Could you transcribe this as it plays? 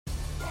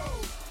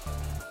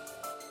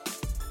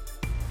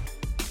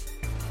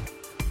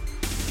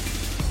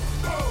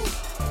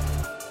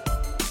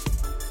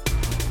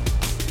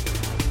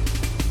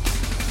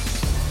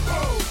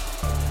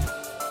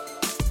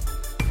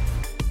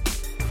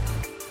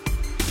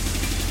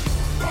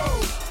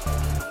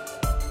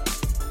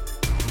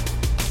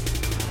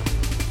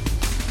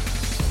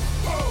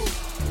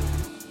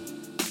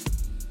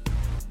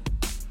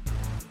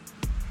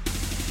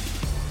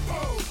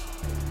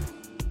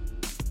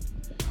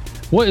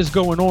What is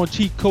going on,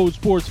 Cheat Code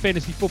Sports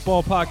Fantasy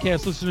Football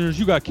Podcast listeners?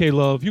 You got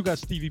K-Love, you got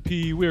Stevie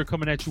P. We are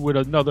coming at you with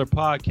another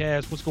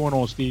podcast. What's going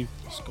on, Steve?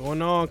 What's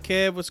going on,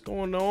 Kev? What's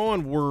going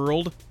on,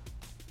 world?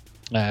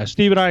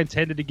 Steve and I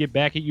intended to get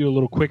back at you a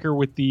little quicker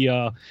with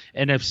the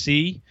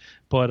NFC,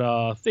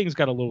 but things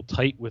got a little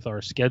tight with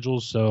our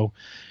schedules, so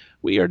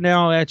we are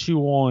now at you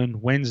on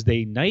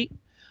Wednesday night.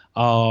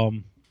 We're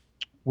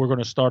going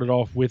to start it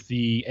off with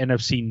the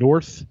NFC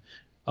North.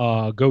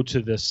 Go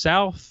to the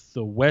South,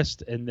 the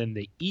West, and then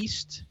the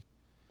East.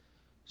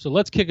 So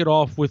let's kick it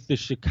off with the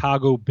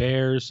Chicago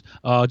Bears.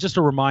 Just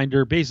a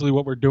reminder, basically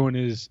what we're doing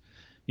is,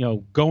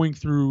 going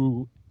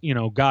through,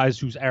 guys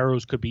whose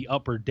arrows could be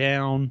up or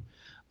down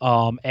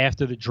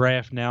after the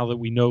draft now that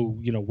we know,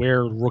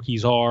 where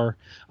rookies are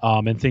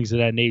and things of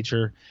that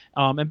nature.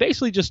 And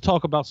basically just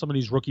talk about some of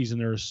these rookies and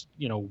their,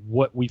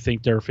 what we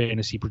think their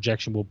fantasy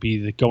projection will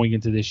be going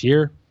into this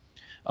year.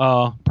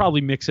 Probably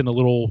mix in a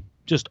little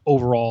just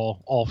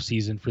overall off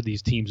season for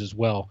these teams as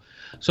well.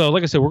 So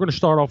like I said, we're going to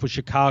start off with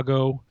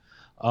Chicago,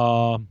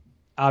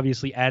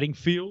 obviously adding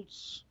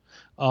Fields,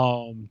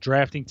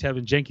 drafting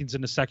Tevin Jenkins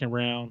in the second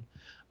round.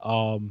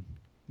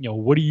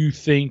 What do you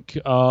think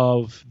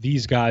of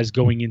these guys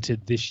going into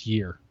this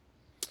year?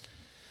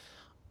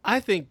 I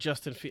think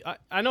Justin Fields,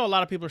 I know a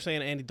lot of people are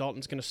saying Andy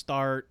Dalton's going to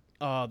start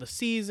the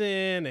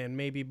season and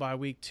maybe by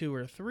week 2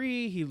 or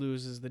 3 he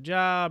loses the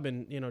job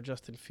and,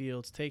 Justin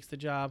Fields takes the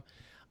job.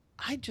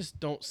 I just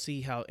don't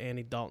see how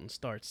Andy Dalton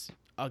starts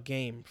a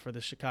game for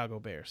the Chicago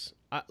Bears.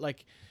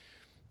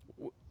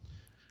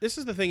 This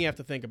is the thing you have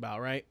to think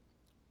about, right?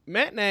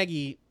 Matt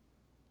Nagy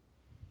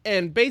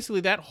and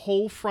basically that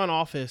whole front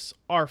office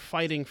are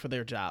fighting for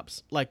their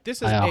jobs.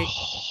 This is I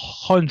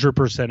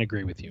 100%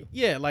 agree with you.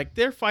 Yeah,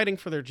 they're fighting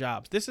for their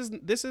jobs. This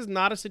is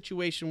not a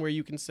situation where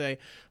you can say,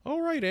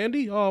 "All right,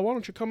 Andy, why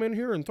don't you come in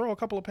here and throw a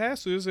couple of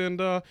passes and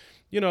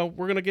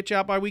we're gonna get you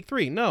out by week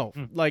 3." No,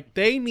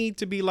 they need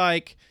to be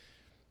like,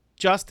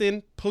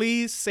 Justin,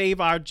 please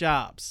save our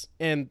jobs.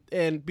 And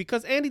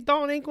because Andy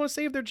Dalton ain't going to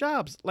save their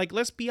jobs.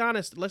 Let's be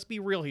honest. Let's be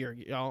real here.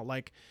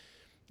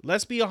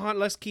 Let's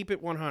keep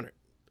it 100.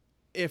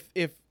 If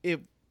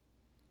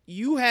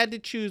you had to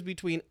choose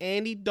between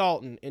Andy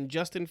Dalton and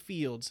Justin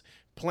Fields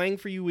playing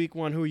for you week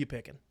 1, who are you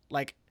picking?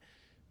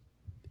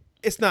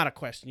 It's not a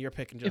question. You're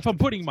picking Justin If I'm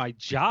putting Fields. my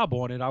job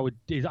on it, I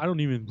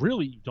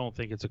don't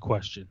think it's a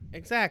question.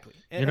 Exactly.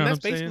 And that's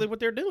basically what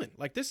they're doing.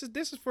 This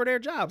is for their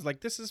jobs.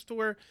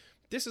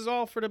 This is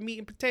all for the meat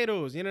and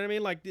potatoes. You know what I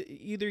mean?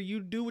 Either you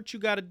do what you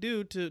got to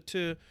do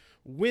to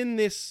win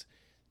this,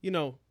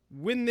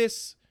 win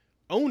this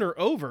owner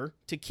over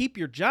to keep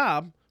your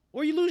job,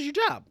 or you lose your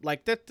job.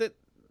 That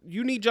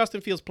you need Justin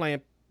Fields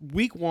playing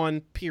week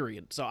 1,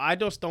 period. So I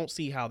just don't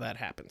see how that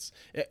happens.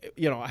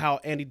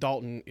 How Andy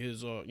Dalton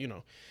is,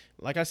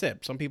 like I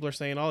said, some people are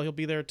saying, "Oh, he'll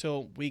be there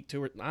till week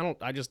 2."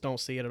 I just don't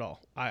see it at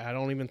all. I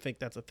don't even think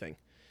that's a thing.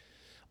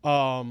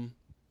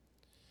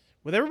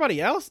 With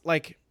everybody else,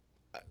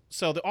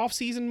 so the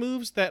off-season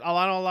moves that a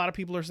lot of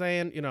people are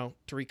saying,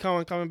 Tariq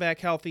Cohen coming back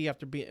healthy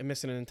after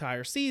missing an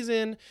entire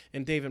season,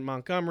 and David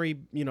Montgomery,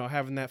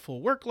 having that full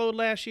workload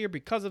last year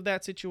because of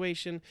that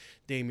situation.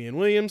 Damian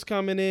Williams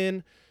coming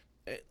in.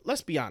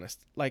 Let's be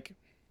honest.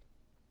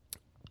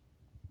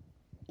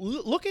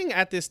 Looking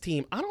at this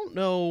team, I don't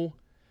know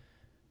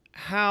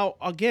how,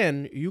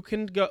 again, you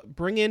can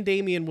bring in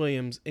Damian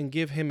Williams and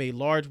give him a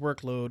large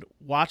workload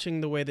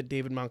watching the way that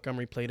David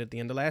Montgomery played at the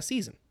end of last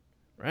season,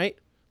 right?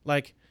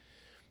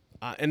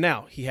 And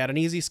now he had an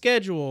easy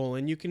schedule,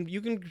 and you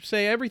can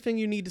say everything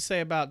you need to say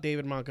about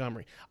David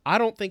Montgomery. I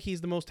don't think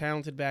he's the most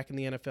talented back in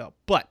the NFL,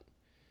 but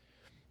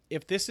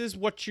if this is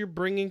what you're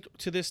bringing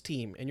to this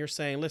team, and you're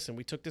saying, listen,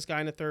 we took this guy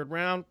in the 3rd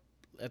round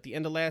at the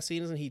end of last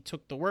season, he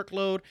took the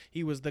workload,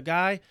 he was the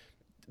guy.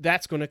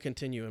 That's going to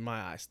continue in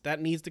my eyes. That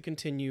needs to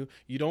continue.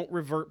 You don't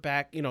revert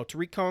back.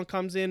 Tariq Cohen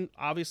comes in,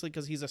 obviously,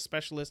 because he's a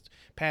specialist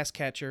pass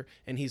catcher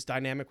and he's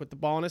dynamic with the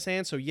ball in his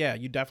hand. So, yeah,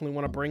 you definitely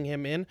want to bring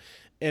him in.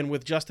 And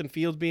with Justin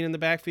Fields being in the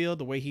backfield,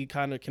 the way he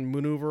kind of can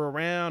maneuver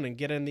around and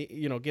get in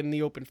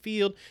the open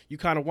field, you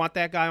kind of want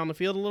that guy on the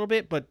field a little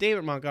bit. But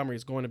David Montgomery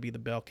is going to be the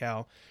bell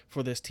cow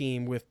for this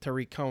team with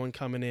Tariq Cohen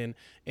coming in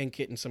and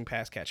getting some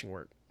pass catching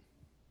work.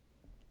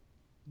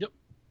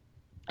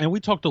 And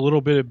we talked a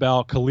little bit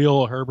about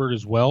Khalil Herbert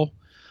as well.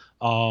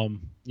 A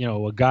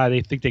guy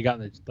they think they got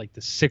in the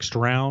 6th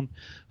round,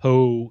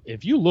 who,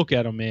 if you look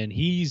at him, man,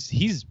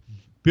 he's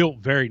built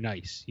very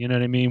nice. You know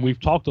what I mean? We've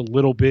talked a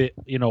little bit,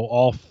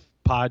 off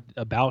pod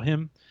about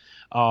him,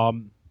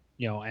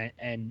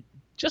 and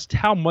just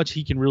how much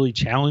he can really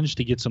challenge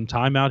to get some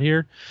time out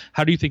here.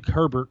 How do you think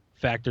Herbert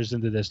factors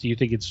into this? Do you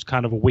think it's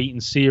kind of a wait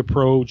and see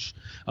approach?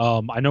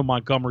 I know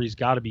Montgomery's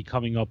got to be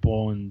coming up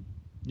on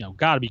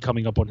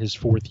his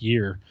 4th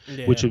year,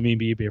 which would mean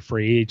be a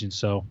free agent.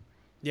 So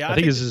I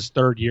think this is his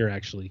 3rd year,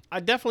 actually.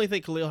 I definitely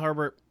think Khalil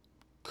Herbert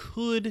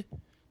could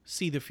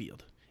see the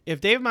field.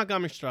 If David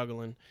Montgomery's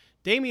struggling,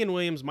 Damian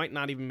Williams might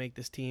not even make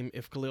this team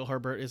if Khalil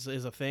Herbert is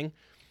a thing.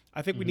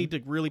 I think we need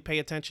to really pay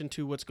attention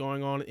to what's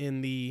going on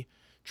in the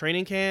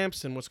training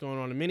camps and what's going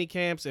on in mini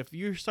camps. If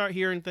you start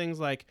hearing things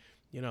like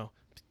you know,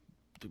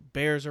 the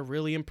Bears are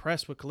really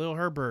impressed with Khalil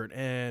Herbert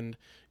and,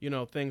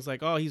 things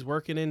like, oh, he's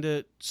working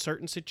into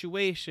certain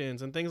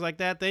situations and things like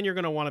that, then you're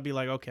going to want to be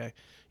like, okay,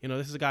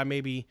 this is a guy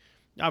maybe,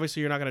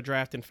 obviously you're not going to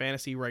draft in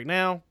fantasy right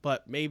now,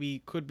 but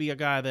maybe could be a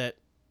guy that,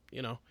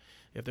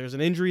 if there's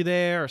an injury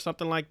there or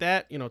something like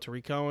that,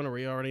 Tariq Cohen, or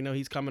we already know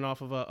he's coming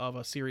off of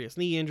a serious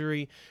knee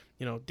injury.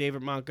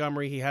 David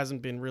Montgomery, he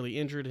hasn't been really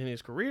injured in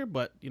his career,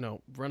 but,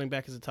 running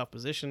back is a tough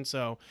position.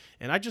 So,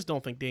 and I just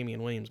don't think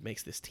Damian Williams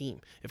makes this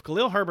team. If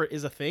Khalil Herbert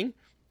is a thing,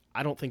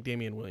 I don't think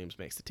Damian Williams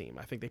makes the team.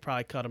 I think they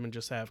probably cut him and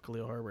just have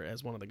Khalil Herbert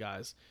as one of the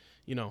guys,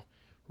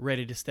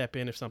 ready to step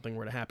in if something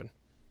were to happen.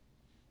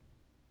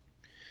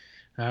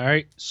 All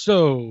right.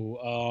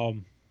 So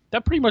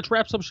that pretty much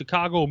wraps up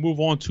Chicago. We'll move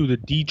on to the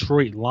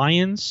Detroit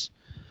Lions.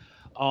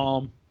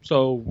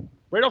 So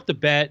right off the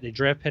bat, they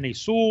draft Penei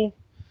Sewell.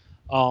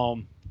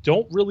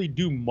 Don't really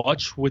do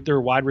much with their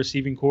wide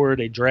receiving core.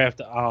 They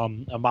draft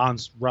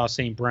Amon-Ra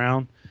St.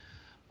 Brown.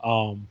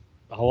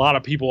 A lot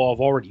of people have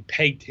already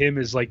pegged him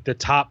as like the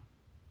top,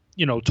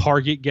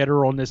 target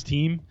getter on this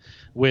team,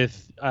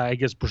 with I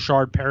guess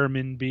Brashard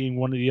Perriman being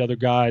one of the other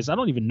guys. I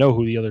don't even know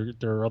who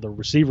their other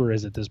receiver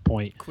is at this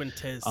point.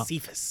 Quintez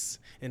Cephas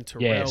and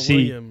Tyrell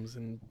Williams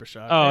and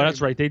Brashard. Oh, Perriman.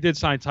 That's right. They did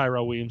sign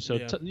Tyrell Williams, so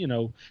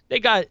they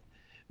got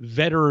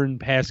veteran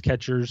pass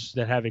catchers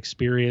that have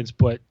experience.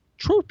 But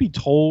truth be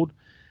told,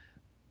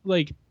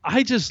 like,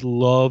 I just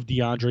love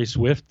DeAndre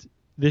Swift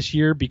this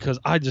year because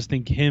I just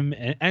think him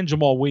and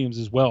Jamal Williams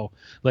as well.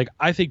 Like,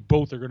 I think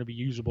both are going to be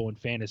usable in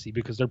fantasy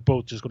because they're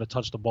both just going to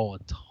touch the ball a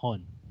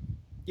ton.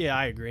 Yeah,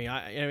 I agree.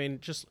 I mean,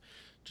 just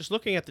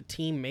looking at the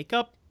team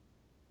makeup,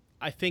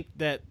 I think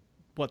that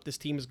what this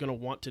team is going to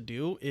want to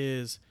do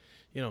is,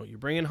 you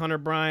bring in Hunter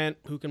Bryant,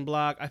 who can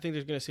block. I think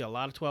there's going to see a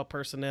lot of 12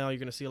 personnel. You're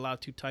going to see a lot of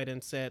 2 tight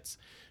end sets.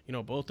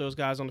 Both those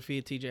guys on the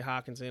field, TJ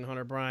Hawkins and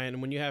Hunter Bryant.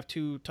 And when you have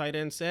 2 tight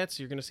end sets,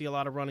 you're going to see a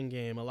lot of running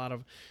game, a lot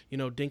of,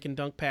 dink and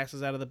dunk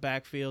passes out of the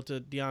backfield to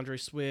DeAndre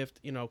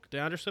Swift.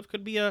 DeAndre Swift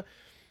could be a,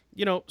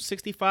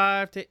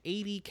 65 to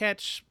 80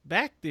 catch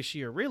back this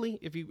year, really,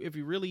 if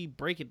you really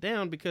break it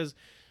down, because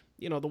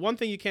the one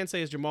thing you can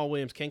say is Jamal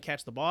Williams can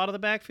catch the ball out of the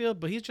backfield,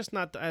 but he's just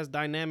not as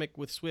dynamic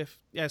with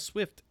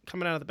Swift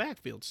coming out of the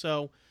backfield.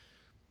 So,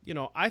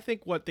 I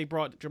think what they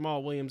brought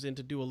Jamal Williams in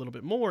to do a little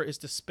bit more is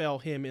to spell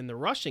him in the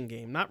rushing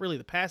game, not really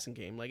the passing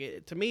game.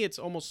 Like, to me, it's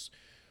almost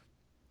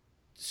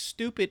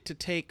stupid to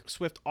take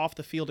Swift off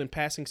the field in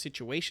passing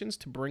situations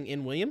to bring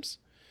in Williams,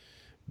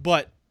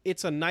 but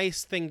it's a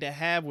nice thing to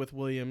have with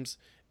Williams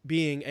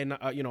being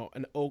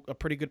a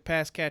pretty good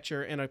pass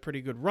catcher and a pretty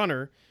good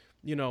runner.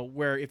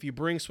 Where if you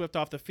bring Swift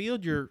off the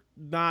field, you're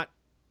not,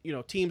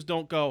 teams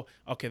don't go,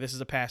 okay, this is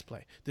a pass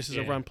play, this is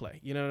a run play.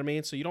 You know what I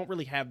mean? So you don't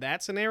really have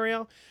that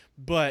scenario.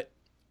 But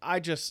I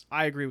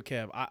agree with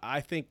Kev.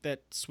 I think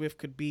that Swift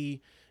could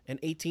be an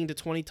 18 to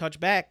 20 touch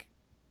back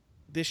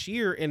this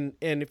year. And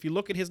if you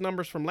look at his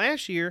numbers from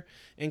last year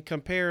and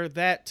compare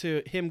that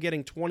to him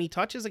getting 20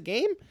 touches a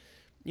game,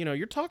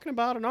 you're talking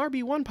about an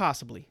RB1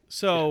 possibly.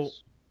 So,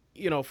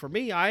 yes. For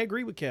me, I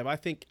agree with Kev. I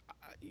think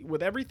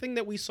with everything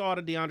that we saw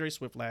to DeAndre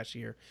Swift last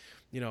year,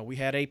 we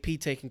had AP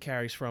taking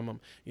carries from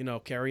him.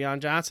 Kerryon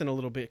Johnson a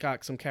little bit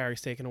got some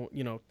carries taken,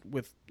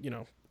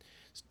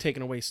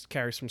 taking away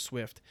carries from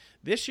Swift.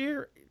 This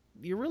year,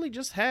 you really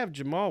just have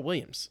Jamal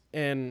Williams.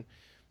 And,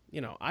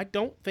 I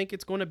don't think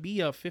it's going to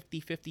be a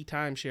 50-50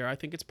 timeshare. I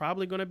think it's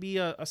probably going to be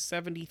a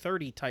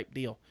 70-30 type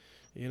deal.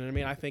 You know what I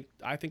mean?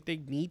 I think they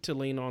need to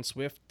lean on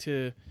Swift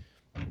to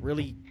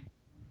really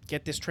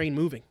get this train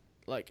moving.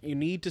 Like, you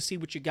need to see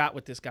what you got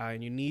with this guy,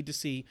 and you need to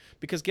see,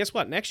 because guess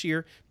what? Next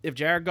year, if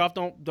Jared Goff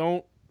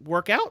don't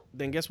work out,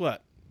 then guess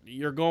what?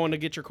 You're going to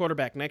get your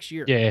quarterback next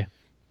year. Yeah.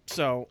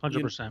 So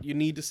 100%. You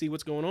need to see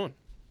what's going on.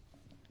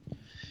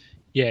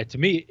 Yeah, to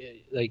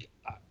me, like,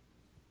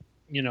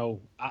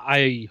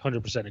 I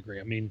 100%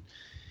 agree. I mean,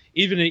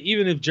 even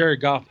if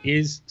Jared Goff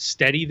is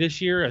steady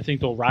this year, I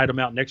think they'll ride him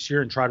out next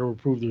year and try to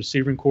improve the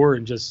receiving core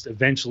and just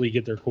eventually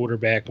get their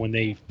quarterback when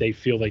they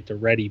feel like they're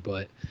ready.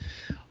 But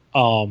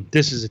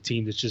this is a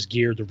team that's just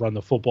geared to run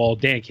the football.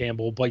 Dan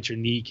Campbell, bite your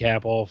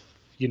kneecap off,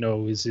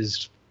 is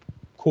his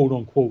quote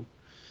unquote,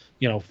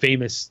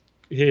 famous,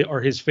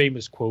 or his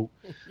famous quote.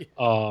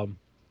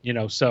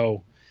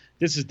 So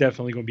this is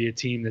definitely going to be a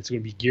team that's going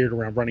to be geared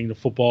around running the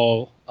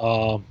football.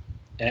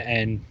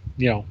 And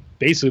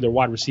basically their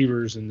wide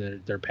receivers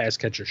and their pass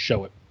catchers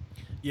show it.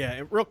 Yeah,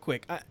 and real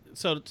quick.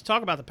 So to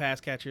talk about the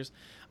pass catchers,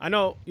 I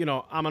know,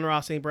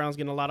 Amon-Ra St. Brown's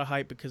getting a lot of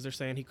hype because they're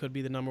saying he could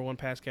be the number 1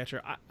 pass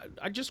catcher.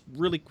 I just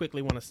really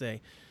quickly want to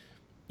say,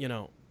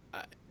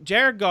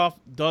 Jared Goff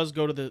does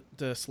go to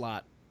the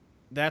slot.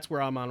 That's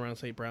where Amon-Ra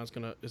St. Brown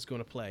is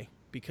gonna play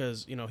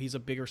because, he's a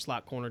bigger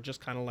slot corner,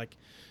 just kind of like,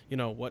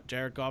 what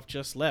Jared Goff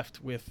just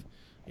left with,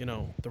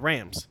 the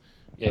Rams.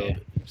 Yeah.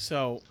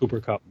 So Cooper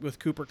Kupp. With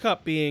Cooper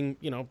Kupp being,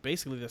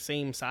 basically the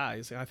same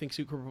size. I think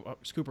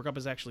Cooper Kupp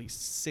is actually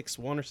 6'1"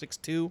 or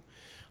 6'2".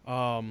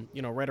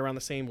 Right around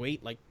the same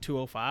weight, like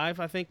 205,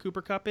 I think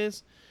Cooper Kupp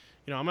is.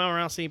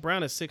 Amon-Ra St.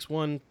 Brown is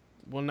 6'1",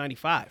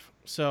 195.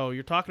 So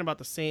you're talking about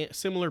the same,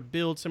 similar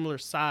build, similar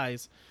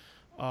size.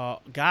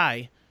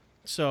 guy.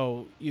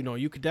 So,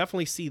 you could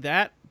definitely see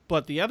that.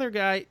 But the other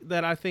guy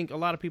that I think a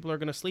lot of people are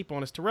going to sleep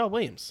on is Terrell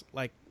Williams.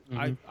 Like,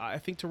 Mm-hmm. I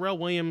think Terrell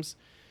Williams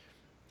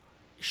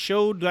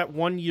showed that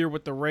 1 year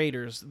with the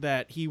Raiders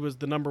that he was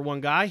the number one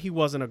guy. He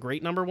wasn't a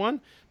great number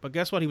one, but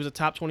guess what? He was a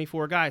top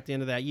 24 guy at the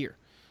end of that year.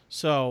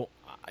 So,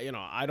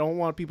 I don't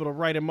want people to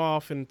write him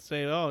off and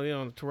say,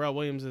 oh, Terrell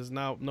Williams is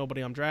now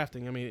nobody I'm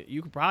drafting. I mean,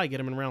 you could probably get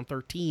him in round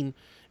 13,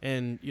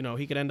 and,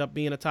 he could end up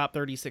being a top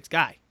 36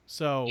 guy.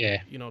 So,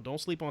 Yeah. don't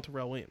sleep on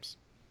Terrell Williams.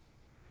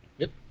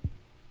 Yep.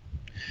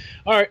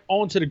 All right,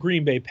 on to the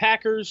Green Bay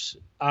Packers.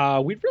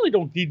 We really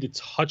don't need to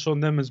touch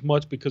on them as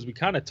much because we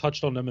kind of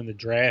touched on them in the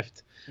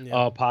draft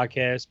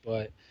podcast.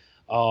 But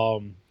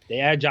they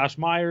add Josh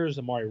Myers,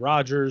 Amari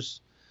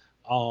Rogers.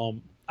 I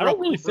don't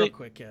really think.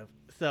 Real quick, Kev.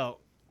 So,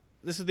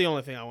 this is the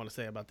only thing I want to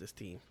say about this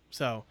team.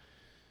 So,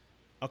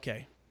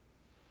 okay.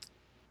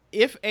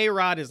 If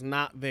A-Rod is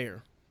not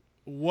there,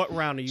 what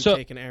round are you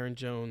taking Aaron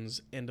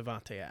Jones and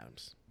Davante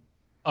Adams?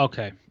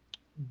 Okay.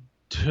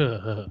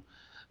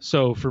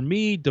 So for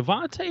me,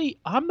 Davante,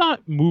 I'm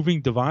not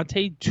moving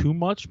Davante too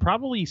much,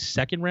 probably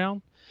second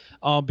round,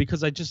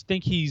 because I just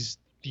think he's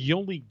the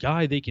only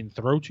guy they can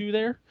throw to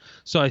there.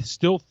 So I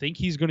still think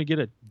he's going to get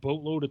a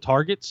boatload of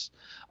targets.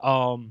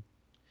 Aaron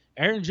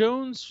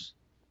Jones,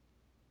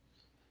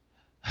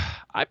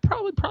 I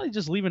probably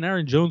just leaving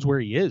Aaron Jones where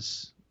he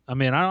is. I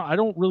mean, I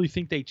don't really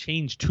think they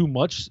change too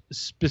much,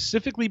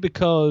 specifically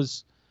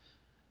because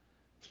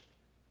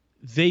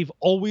they've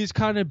always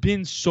kind of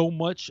been so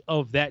much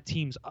of that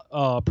team's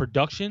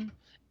production.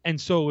 And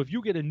so if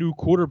you get a new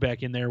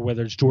quarterback in there,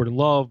 whether it's Jordan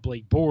Love,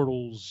 Blake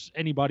Bortles,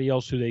 anybody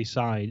else who they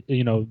sign,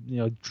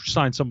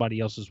 sign somebody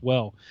else as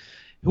well,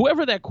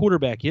 whoever that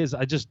quarterback is,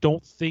 I just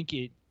don't think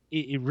it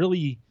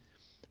really,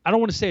 I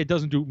don't want to say it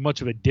doesn't do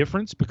much of a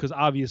difference because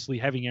obviously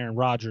having Aaron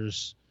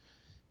Rodgers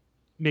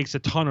makes a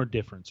ton of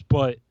difference.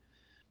 But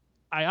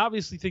I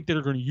obviously think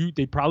that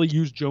they probably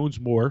use Jones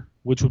more,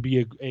 which would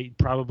be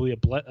probably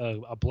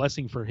a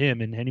blessing for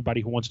him and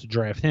anybody who wants to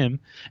draft him.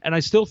 And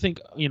I still think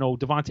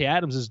Davante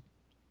Adams is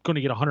going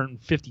to get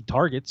 150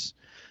 targets.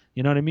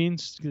 You know what I mean?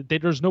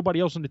 There's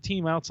nobody else on the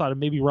team outside of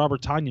maybe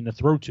Robert Tonyan to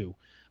throw to.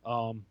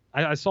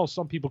 I saw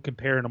some people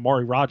comparing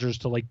Amari Rogers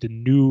to like the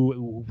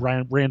new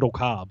Randall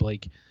Cobb.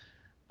 Like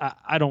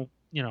I don't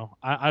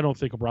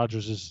think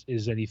Rodgers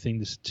is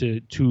anything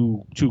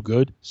too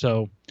good.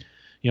 So.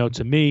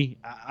 To me,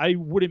 I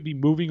wouldn't be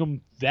moving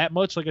him that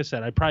much. Like I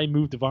said, I'd probably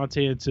move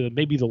Davante into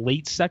maybe the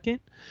late second,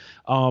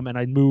 and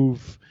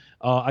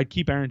I'd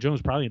keep Aaron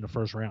Jones probably in the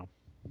first round.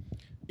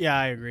 Yeah,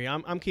 I agree.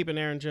 I'm keeping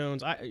Aaron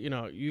Jones.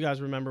 You guys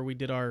remember we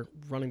did our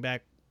running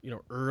back,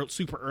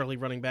 super early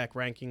running back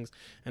rankings,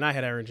 and I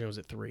had Aaron Jones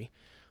at 3.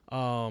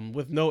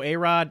 With no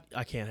A-Rod,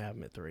 I can't have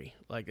him at 3.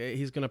 Like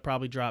he's gonna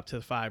probably drop to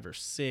 5 or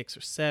 6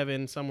 or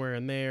 7 somewhere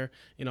in there.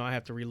 I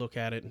have to relook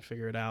at it and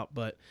figure it out.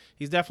 But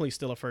he's definitely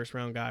still a first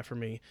round guy for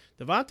me.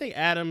 Davante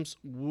Adams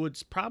would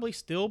probably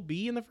still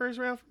be in the first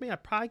round for me.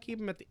 I'd probably keep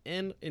him at the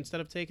end instead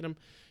of taking him.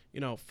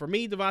 For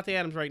me, Davante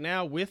Adams right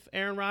now with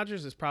Aaron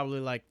Rodgers is probably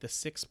like the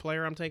 6th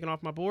player I'm taking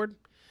off my board.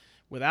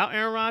 Without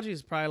Aaron Rodgers,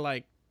 he's probably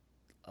like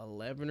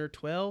 11 or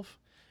 12.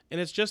 And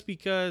it's just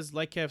because,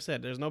 like Kev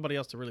said, there's nobody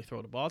else to really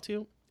throw the ball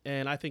to.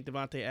 And I think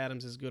Davante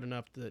Adams is good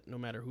enough that no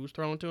matter who's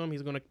throwing to him,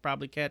 he's going to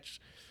probably catch,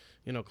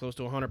 close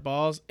to 100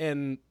 balls.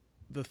 And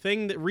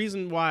the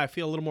reason why I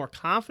feel a little more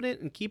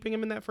confident in keeping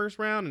him in that first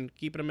round and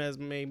keeping him as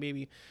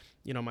maybe,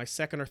 my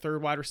second or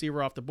third wide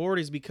receiver off the board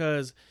is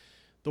because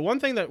the one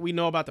thing that we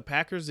know about the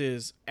Packers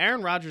is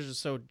Aaron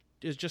Rodgers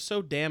is just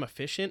so damn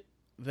efficient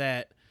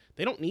that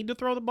they don't need to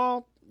throw the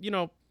ball,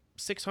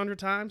 600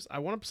 times. I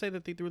want to say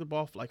that they threw the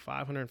ball like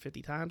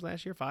 550 times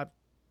last year,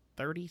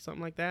 530,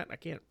 something like that. I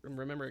can't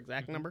remember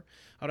exact number.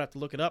 I would have to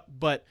look it up.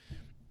 But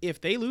if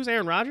they lose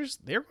Aaron Rodgers,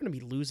 they're going to be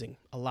losing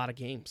a lot of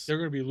games. They're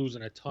going to be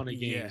losing a ton of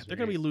games. Yeah, they're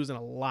going to be losing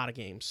a lot of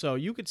games. So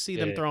you could see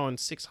them throwing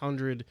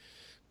 600,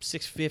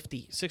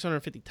 650,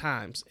 650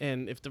 times.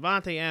 And if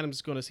Davante Adams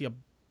is going to see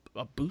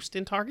a boost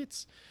in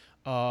targets,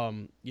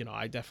 I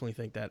definitely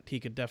think that he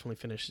could definitely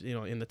finish,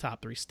 in the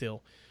top 3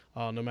 still,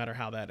 no matter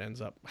how that ends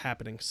up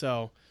happening.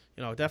 So,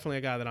 definitely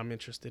a guy that I'm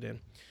interested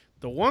in.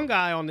 The one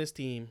guy on this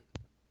team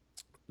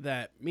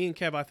that me and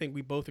Kev, I think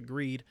we both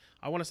agreed.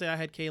 I want to say I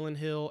had Kalen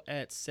Hill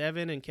at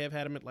 7 and Kev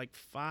had him at like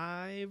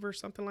 5 or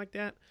something like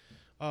that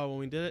when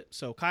we did it.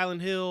 So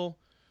Kalen Hill,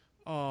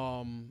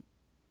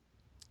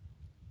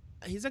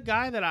 he's a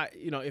guy that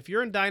if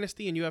you're in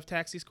Dynasty and you have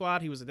Taxi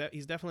Squad, he's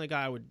definitely a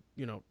guy I would,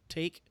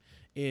 take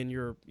in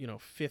your,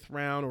 5th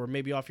round or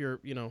maybe off your,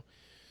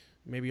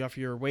 maybe off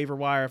your waiver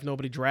wire if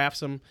nobody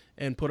drafts him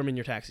and put him in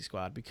your Taxi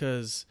Squad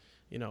because,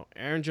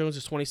 Aaron Jones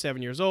is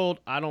 27 years old.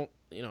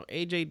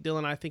 A.J.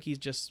 Dillon, I think he's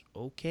just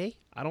okay.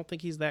 I don't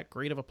think he's that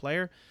great of a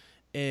player.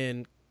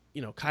 And,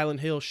 Kylin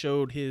Hill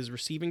showed his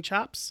receiving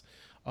chops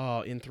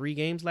in 3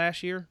 games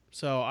last year.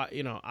 So,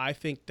 I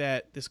think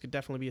that this could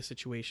definitely be a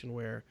situation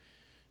where,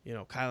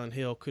 Kylin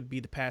Hill could be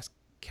the pass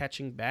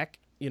catching back.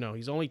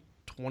 He's only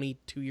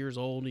 22 years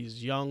old.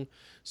 He's young.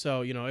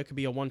 So, it could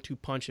be a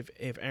 1-2 punch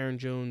if Aaron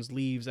Jones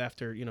leaves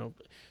after,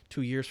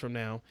 2 years from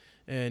now.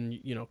 And,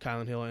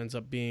 Kylan Hill ends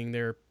up being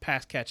their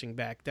pass catching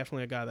back.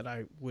 Definitely a guy that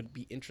I would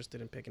be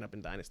interested in picking up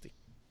in Dynasty.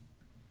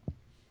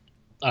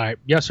 All right.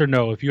 Yes or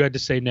no? If you had to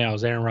say now,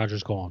 is Aaron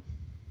Rodgers gone?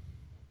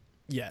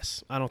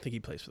 Yes. I don't think he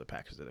plays for the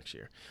Packers next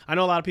year. I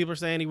know a lot of people are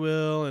saying he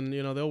will, and,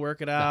 they'll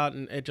work it out.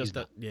 And it just,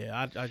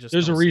 I just.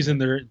 There's a reason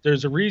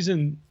there's a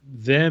reason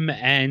them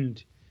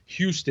and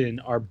Houston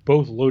are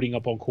both loading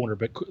up on corner,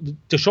 but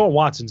Deshaun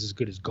Watson's as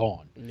good as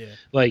gone. Yeah.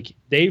 Like,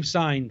 they've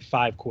signed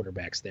 5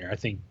 quarterbacks there. I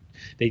think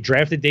they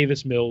drafted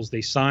Davis Mills.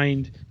 They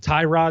signed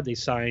Tyrod. They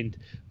signed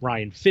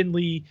Ryan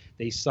Finley.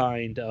 They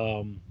signed,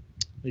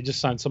 they just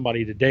signed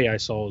somebody today I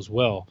saw as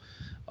well.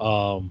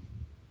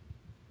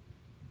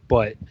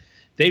 But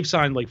they've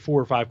signed like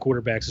 4 or 5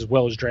 quarterbacks as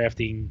well as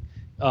drafting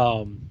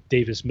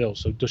Davis Mills.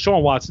 So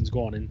Deshaun Watson's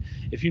gone. And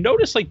if you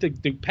notice, like the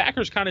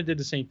Packers kind of did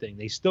the same thing.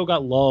 They still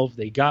got Love.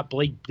 They got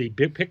Blake. They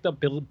picked up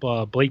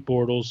Blake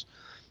Bortles.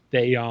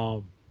 They,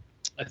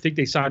 I think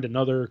they signed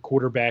another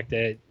quarterback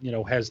that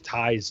has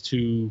ties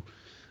to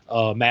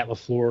Matt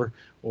LaFleur.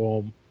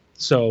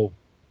 So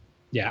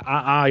yeah,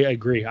 I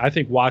agree. I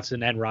think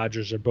Watson and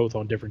Rodgers are both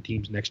on different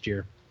teams next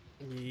year.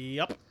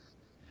 Yep.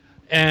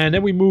 And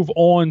then we move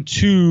on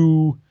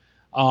to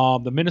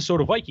the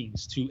Minnesota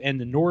Vikings to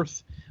end the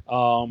North.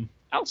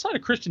 Outside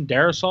of Christian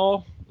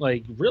Darrisaw,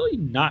 like really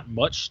not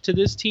much to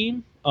this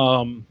team.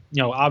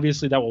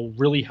 Obviously that will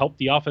really help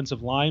the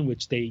offensive line,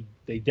 which they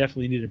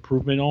definitely need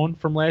improvement on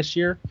from last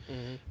year.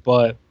 Mm-hmm.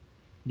 But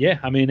yeah,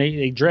 I mean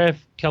they draft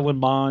Kellen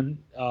Mond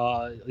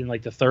in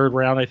like the 3rd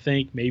round, I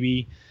think.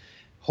 Maybe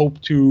hope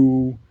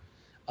to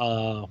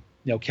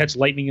catch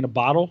lightning in a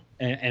bottle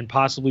and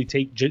possibly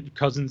take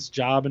Cousins'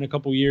 job in a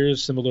couple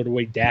years, similar to the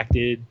way Dak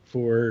did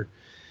for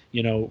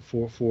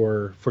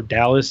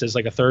Dallas as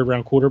like a 3rd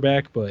round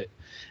quarterback. But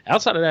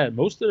outside of that,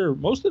 most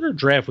of their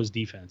draft was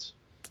defense.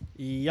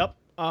 Yep.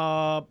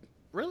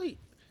 Really,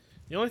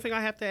 the only thing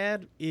I have to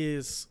add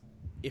is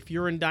if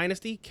you're in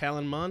Dynasty,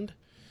 Kellen Mond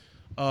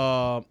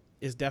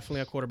is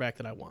definitely a quarterback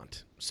that I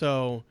want.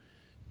 So,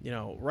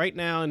 right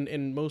now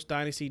in most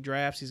Dynasty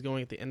drafts, he's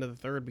going at the end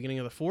of the 3rd, beginning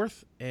of the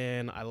 4th,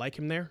 and I like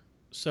him there.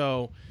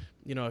 So,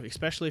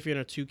 especially if you're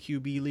in a 2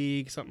 QB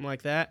league, something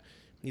like that,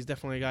 he's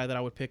definitely a guy that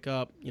I would pick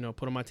up,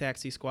 put on my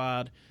taxi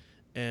squad,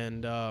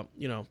 and,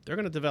 they're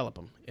going to develop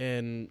him.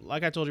 And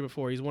like I told you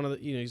before, he's one of the,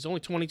 he's only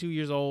 22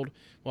 years old.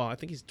 Well, I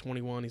think he's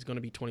 21. He's going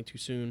to be 22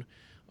 soon.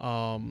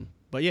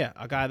 But yeah,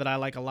 a guy that I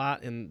like a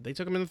lot, and they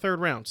took him in the 3rd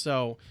round.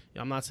 So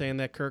I'm not saying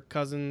that Kirk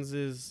Cousins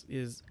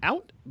is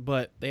out,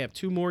 but they have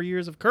 2 more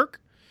years of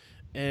Kirk.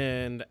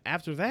 And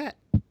after that,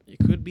 it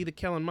could be the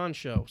Kellen Mond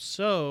show.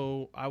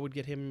 So I would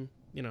get him,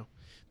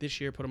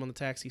 this year, put him on the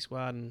taxi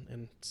squad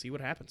and see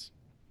what happens.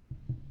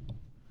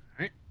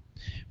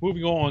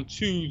 Moving on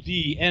to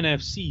the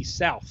NFC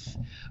South.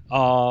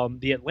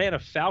 The Atlanta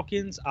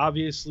Falcons,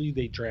 obviously,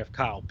 they draft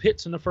Kyle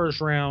Pitts in the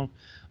 1st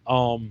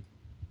round.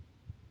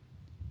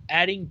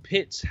 Adding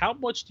Pitts, how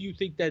much do you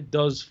think that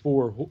does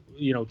for,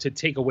 to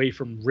take away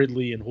from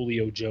Ridley and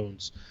Julio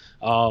Jones?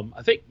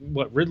 I think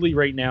Ridley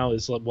right now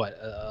is a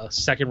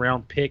 2nd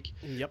round pick.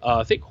 Yep.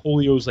 I think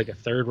Julio's like a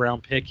 3rd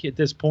round pick at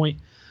this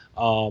point.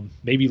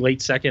 Maybe late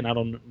 2nd. I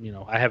don't,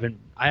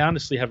 I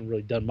honestly haven't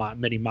really done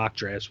many mock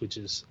drafts, which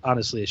is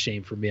honestly a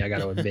shame for me. I got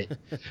to admit,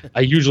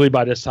 I usually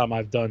by this time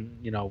I've done,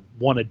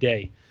 1 a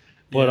day,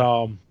 but,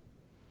 yeah.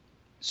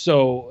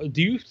 So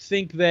do you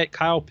think that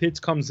Kyle Pitts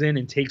comes in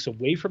and takes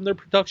away from their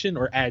production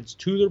or adds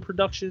to their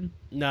production?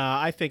 Nah,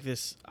 I think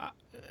it's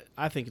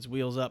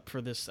wheels up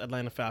for this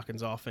Atlanta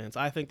Falcons offense.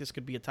 I think this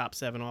could be a top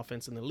 7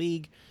 offense in the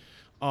league.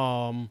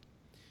 So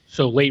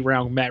late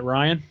round Matt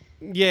Ryan?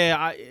 Yeah,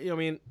 I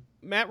mean,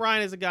 Matt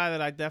Ryan is a guy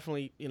that I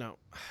definitely,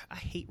 I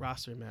hate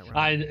rostering Matt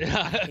Ryan.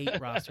 I hate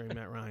rostering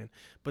Matt Ryan.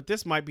 But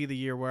this might be the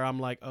year where I'm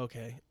like,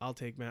 okay, I'll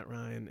take Matt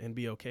Ryan and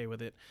be okay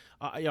with it.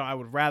 I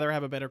would rather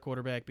have a better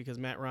quarterback because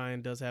Matt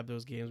Ryan does have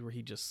those games where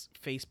he just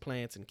face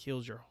plants and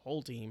kills your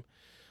whole team.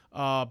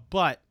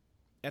 But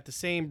at the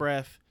same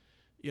breath,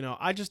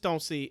 I just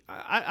don't see.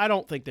 I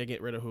don't think they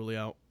get rid of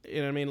Julio. You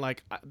know what I mean?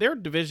 Like their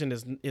division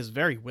is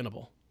very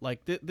winnable.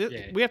 Like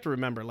we have to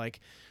remember, like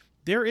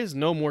there is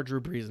no more Drew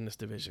Brees in this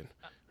division.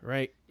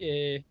 Right.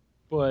 Yeah,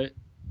 but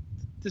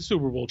the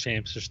Super Bowl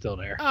champs are still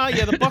there.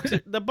 Yeah,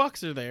 the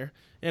Bucks are there,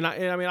 and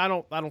I mean I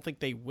don't think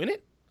they win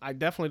it. I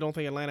definitely don't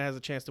think Atlanta has a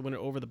chance to win it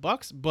over the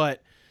Bucks.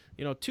 But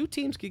 2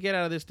 teams could get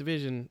out of this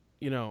division,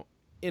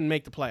 and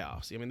make the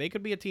playoffs. I mean they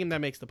could be a team that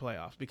makes the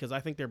playoffs because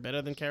I think they're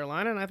better than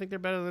Carolina and I think they're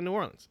better than New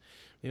Orleans.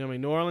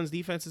 New Orleans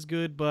defense is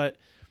good, but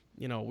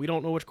we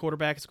don't know which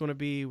quarterback it's going to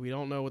be. We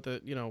don't know what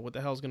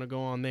the hell's going to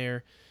go on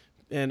there,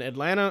 and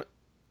Atlanta.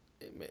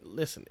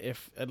 Listen,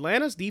 if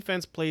Atlanta's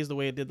defense plays the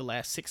way it did the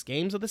last 6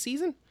 games of the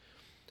season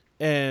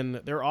and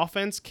their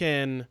offense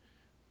can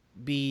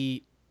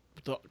be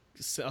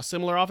a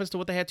similar offense to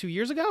what they had 2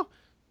 years ago,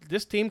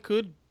 this team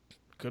could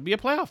be a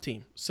playoff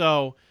team.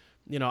 So,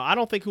 I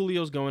don't think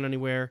Julio's going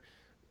anywhere.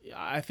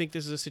 I think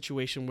this is a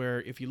situation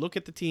where if you look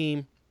at the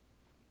team,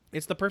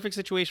 It's the perfect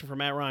situation for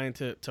Matt Ryan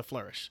to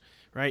flourish,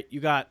 right? You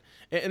got,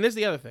 and this is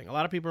the other thing. A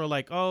lot of people are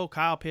like, oh,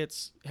 Kyle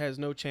Pitts has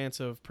no chance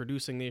of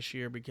producing this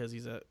year because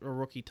he's a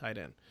rookie tight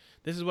end.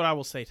 This is what I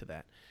will say to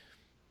that.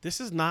 This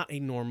is not a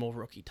normal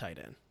rookie tight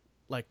end.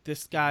 Like,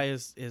 this guy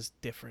is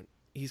different.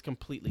 He's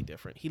completely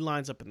different. He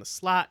lines up in the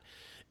slot,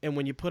 and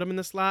when you put him in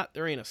the slot,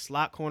 there ain't a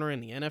slot corner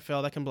in the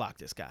NFL that can block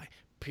this guy.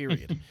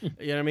 Period. You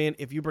know what I mean?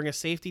 If you bring a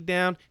safety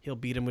down, he'll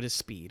beat him with his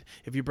speed.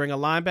 If you bring a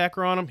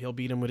linebacker on him, he'll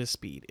beat him with his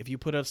speed. If you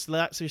put a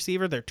slot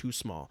receiver, they're too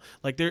small.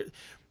 Like,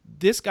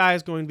 this guy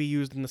is going to be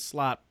used in the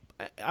slot.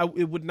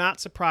 It would not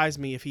surprise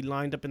me if he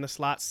lined up in the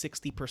slot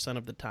 60%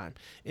 of the time.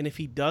 And if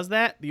he does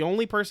that, the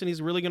only person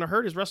he's really going to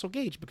hurt is Russell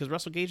Gage, because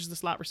Russell Gage is the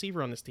slot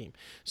receiver on this team.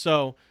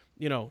 So,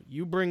 you know,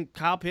 you bring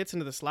Kyle Pitts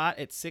into the slot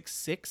at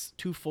 6'6",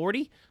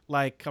 240.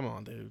 Like, come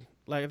on, dude.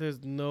 Like,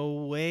 there's no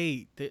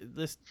way.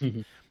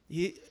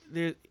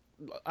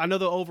 I know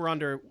the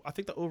over-under. I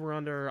think the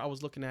over-under, I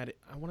was looking at it,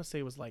 I want to say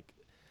it was like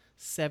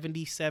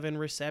 77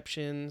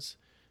 receptions.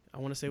 I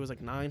want to say it was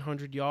like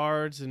 900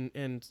 yards,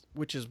 and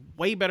which is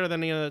way better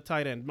than any other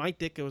tight end. Mike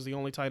Ditka was the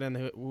only tight end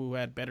who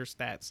had better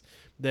stats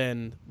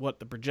than what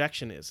the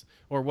projection is,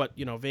 or what,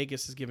 you know,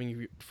 Vegas is giving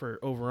you for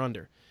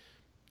over-under.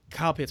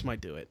 Kyle Pitts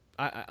might do it.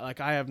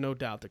 I have no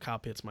doubt that Kyle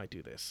Pitts might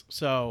do this.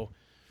 So,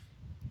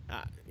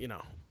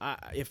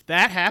 if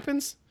that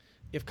happens,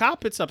 if Kyle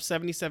Pitts up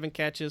 77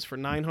 catches for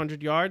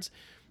 900 yards,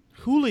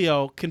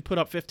 Julio can put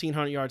up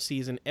 1,500 yard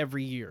season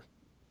every year,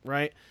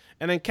 right?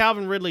 And then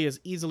Calvin Ridley is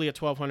easily a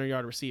 1,200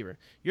 yard receiver.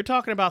 You're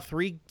talking about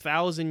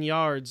 3,000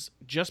 yards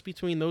just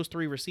between those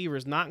three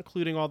receivers, not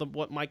including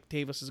what Mike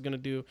Davis is going to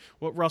do,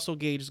 what Russell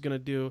Gage is going to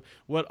do,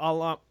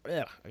 I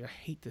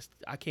hate this.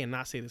 I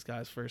cannot say this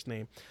guy's first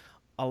name.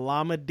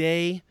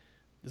 Alameda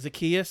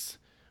Zaccheaus.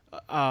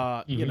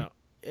 You know,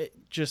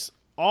 just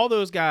all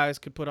those guys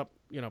could put up,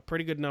 you know,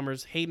 pretty good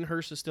numbers. Hayden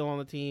Hurst is still on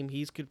the team.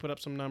 He could put up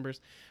some numbers.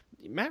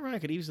 Matt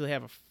Ryan could easily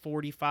have a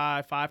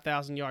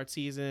 5,000 yard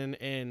season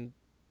and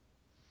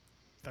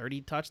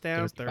 30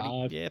 touchdowns,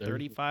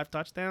 35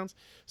 touchdowns.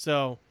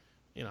 So,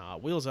 you know,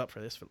 wheels up for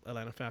this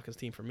Atlanta Falcons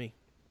team for me.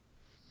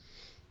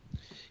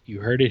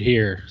 You heard it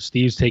here.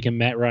 Steve's taking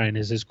Matt Ryan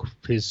as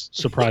his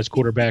surprise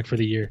quarterback for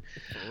the year.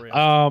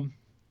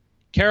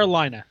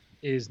 Carolina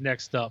is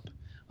next up.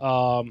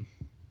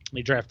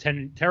 They draft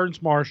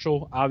Terrence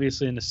Marshall,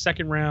 obviously, in the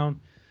second round.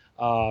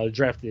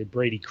 Drafted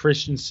Brady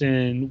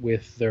Christensen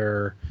with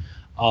their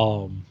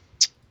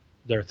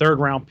third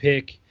round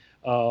pick.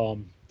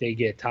 They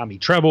get Tommy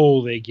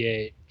Treble. They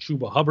get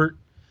Chuba Hubbard,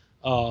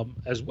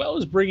 as well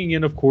as bringing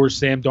in, of course,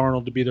 Sam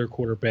Darnold to be their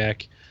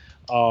quarterback.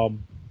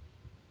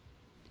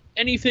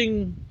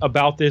 Anything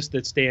about this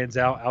that stands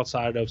out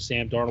outside of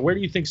Sam Darnold? Where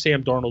do you think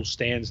Sam Darnold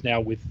stands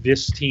now with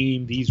this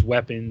team, these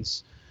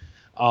weapons?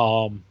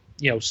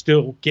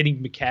 Still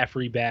getting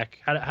McCaffrey back.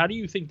 How do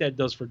you think that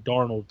does for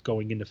Darnold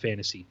going into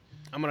fantasy?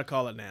 I'm going to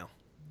call it now.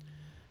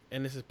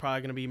 And this is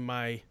probably going to be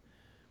my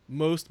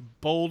most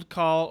bold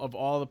call of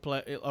all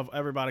of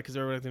everybody, because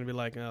everybody's going to be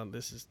like, oh,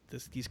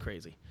 he's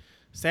crazy.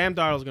 Sam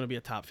Darnold is going to be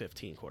a top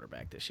 15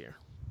 quarterback this year.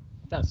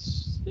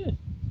 That's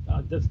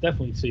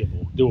definitely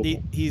seeable,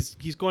 doable. He's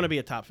going to be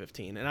a top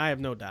 15, and I have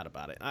no doubt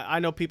about it. I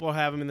know people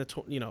have him in the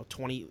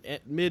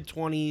mid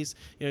 20s.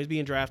 You know, he's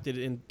being drafted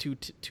in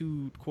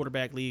two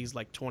quarterback leagues,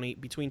 like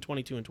between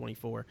 22 and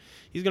 24.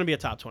 He's going to be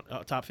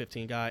a top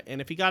 15 guy,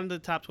 and if he got into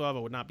the top 12, I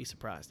would not be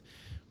surprised.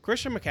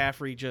 Christian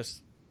McCaffrey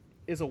just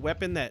is a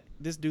weapon that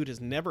this dude has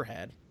never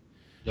had.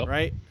 Yep.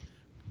 Right?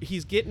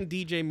 He's getting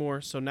DJ Moore,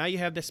 so now you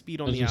have the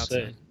speed on the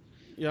outside.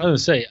 Yep. I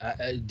was going to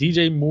say,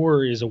 DJ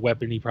Moore is a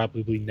weapon he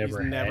probably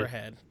never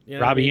had. You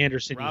know Robbie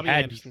Anderson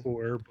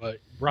before, but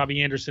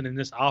Robbie Anderson in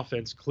this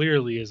offense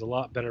clearly is a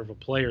lot better of a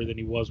player than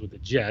he was with the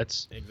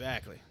Jets.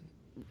 Exactly.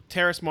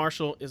 Terrace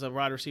Marshall is a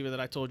wide receiver that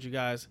I told you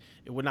guys,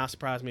 it would not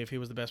surprise me if he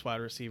was the best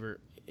wide receiver.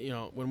 You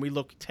know, when we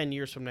look 10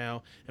 years from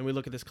now and we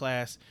look at this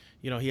class,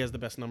 you know, he has the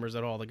best numbers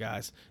at all the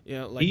guys. You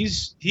know, like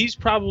he's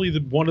probably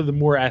one of the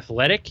more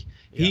athletic.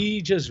 Yeah.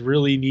 He just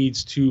really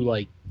needs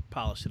to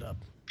polish it up.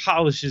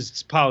 Polish his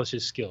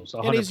skills.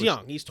 100%. And he's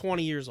young. He's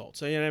 20 years old.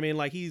 So, you know what I mean?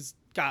 Like, he's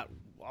got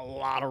a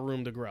lot of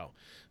room to grow.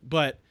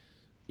 But,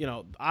 you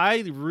know,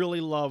 I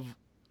really love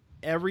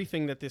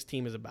everything that this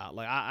team is about.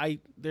 Like,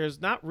 there's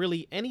not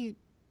really any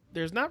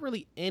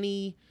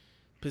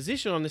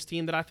position on this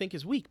team that I think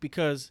is weak,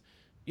 because,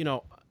 you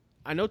know,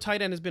 I know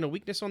tight end has been a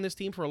weakness on this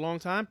team for a long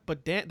time,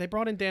 but they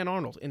brought in Dan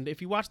Arnold. And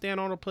if you watch Dan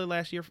Arnold play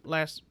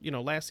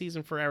last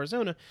season for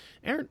Arizona,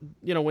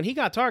 when he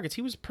got targets,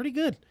 he was pretty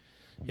good.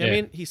 You know what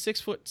I mean? He's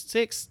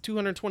 6'6",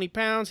 220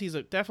 pounds. He's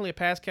definitely a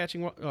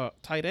pass-catching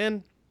tight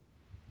end.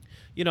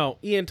 You know,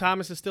 Ian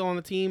Thomas is still on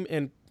the team,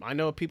 and I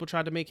know people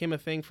tried to make him a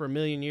thing for a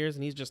million years,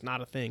 and he's just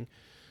not a thing.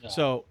 No.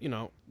 So, you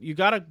know, you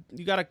got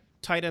a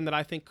tight end that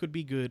I think could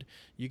be good.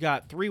 You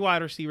got three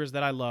wide receivers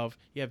that I love.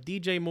 You have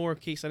DJ Moore in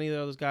case any of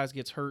those guys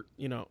gets hurt.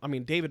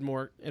 David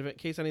Moore in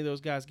case any of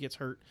those guys gets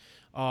hurt.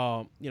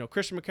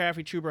 Christian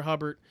McCaffrey, Chuba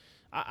Hubbard.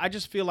 I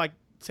just feel like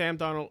Sam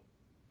Darnold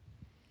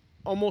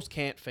almost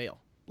can't fail.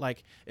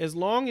 Like, as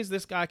long as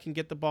this guy can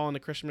get the ball into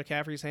Christian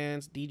McCaffrey's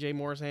hands, DJ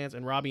Moore's hands,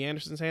 and Robbie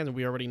Anderson's hands, and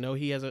we already know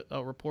he has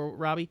a rapport with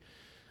Robbie,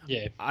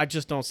 Yeah. I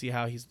just don't see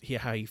how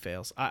he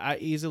fails. I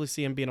easily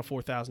see him being a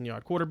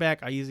 4,000-yard quarterback.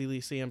 I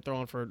easily see him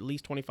throwing for at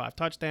least 25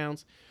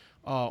 touchdowns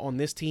on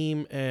this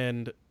team.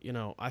 And,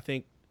 I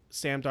think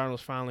Sam Darnold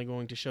is finally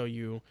going to show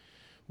you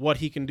what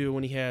he can do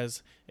when he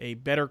has a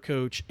better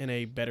coach and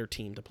a better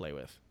team to play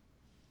with.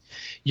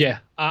 Yeah,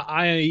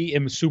 I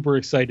am super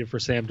excited for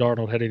Sam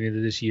Darnold heading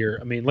into this year.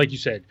 I mean, like you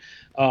said,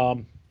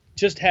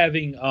 just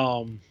having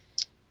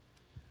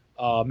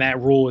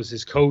Matt Rule as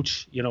his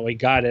coach, a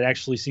guy that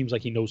actually seems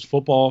like he knows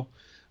football,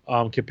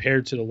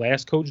 compared to the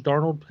last coach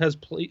Darnold has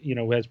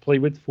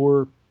played with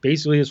for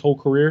basically his whole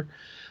career.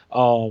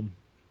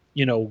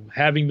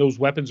 Having those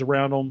weapons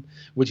around him,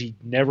 which he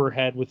never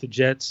had with the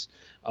Jets.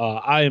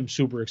 I am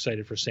super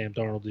excited for Sam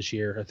Darnold this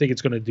year. I think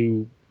it's going to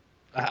do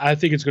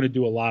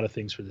a lot of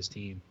things for this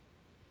team.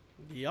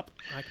 Yep,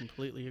 I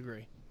completely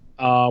agree.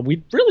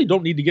 We really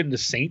don't need to get into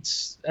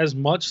Saints as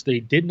much. They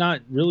did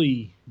not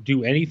really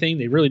do anything.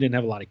 They really didn't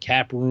have a lot of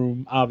cap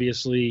room,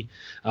 obviously.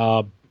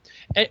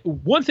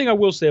 One thing I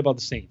will say about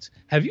the Saints,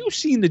 have you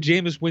seen the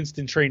Jameis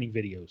Winston training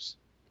videos?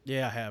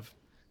 Yeah, I have.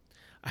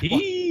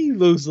 He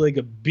looks like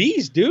a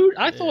beast, dude.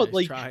 I thought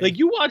like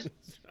you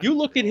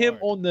look at him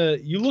on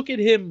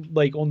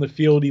the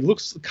field, he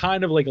looks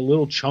kind of like a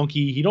little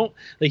chunky.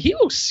 He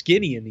looks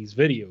skinny in these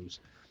videos.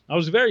 I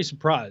was very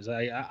surprised.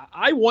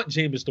 I want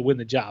Jameis to win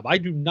the job. I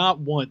do not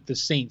want the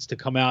Saints to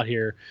come out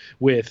here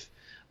with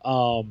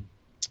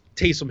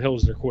Taysom Hill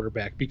as their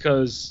quarterback,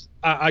 because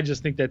I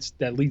just think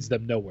that leads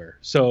them nowhere.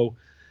 So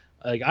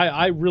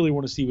I really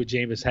want to see what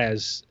Jameis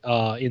has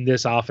in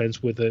this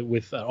offense with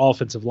an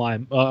offensive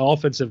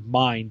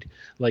mind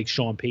like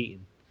Sean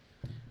Payton.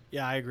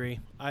 Yeah, I agree.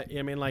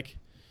 I mean,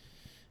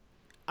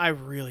 I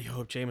really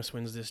hope Jameis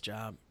wins this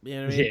job. You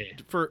know what I mean?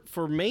 Yeah.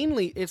 For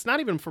mainly, it's not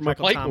even for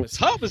Michael Thomas.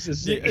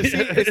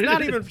 It's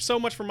not even so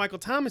much for Michael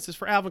Thomas. It's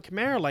for Alvin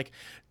Kamara. Like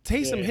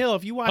Taysom Hill,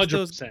 if you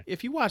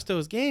watch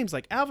those games,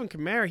 like Alvin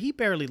Kamara, he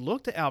barely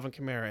looked at Alvin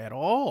Kamara at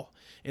all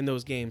in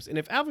those games. And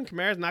if Alvin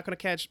Kamara is not going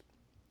to catch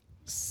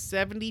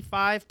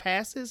 75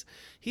 passes,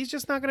 he's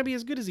just not going to be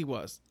as good as he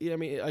was,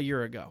 a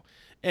year ago.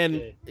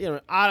 And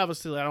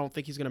obviously, I don't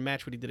think he's going to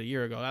match what he did a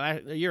year ago.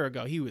 A year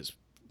ago, he was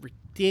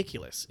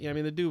ridiculous.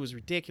 The dude was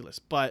ridiculous.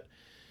 But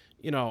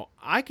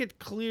I could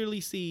clearly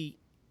see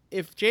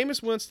if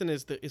Jameis Winston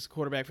is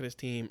quarterback for this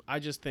team. I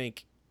just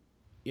think,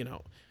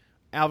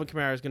 Alvin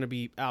Kamara is going to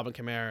be Alvin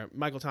Kamara.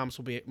 Michael Thomas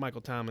will be Michael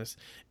Thomas.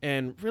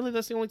 And really,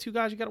 that's the only two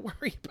guys you got to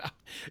worry about.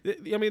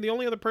 The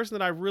only other person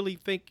that I really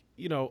think,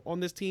 on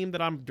this team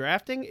that I'm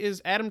drafting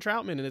is Adam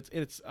Troutman. And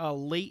it's a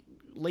late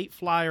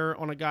flyer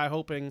on a guy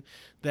hoping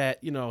that,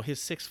 his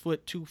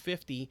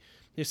 6'250",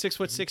 his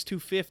 6'6",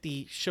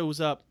 250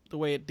 shows up the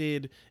way it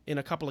did in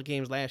a couple of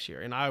games last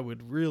year. And I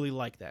would really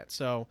like that.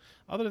 So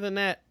other than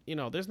that,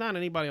 there's not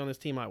anybody on this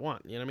team I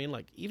want. You know what I mean?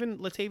 Like even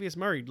Latavius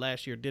Murray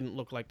last year didn't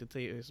look like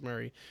Latavius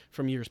Murray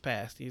from years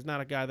past. He's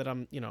not a guy that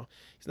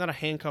he's not a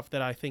handcuff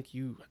that I think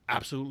you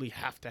absolutely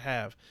have to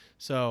have.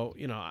 So,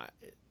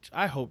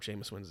 I hope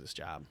Jameis wins this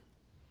job.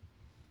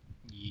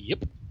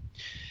 Yep.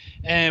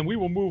 And we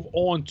will move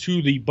on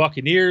to the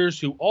Buccaneers,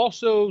 who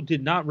also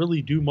did not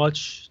really do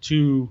much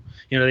to,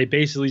 they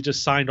basically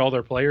just signed all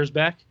their players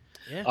back.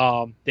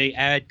 Yeah. They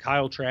add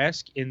Kyle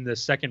Trask in the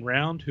second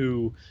round,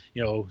 who,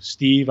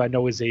 Steve, I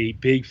know is a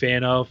big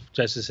fan of,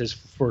 just as his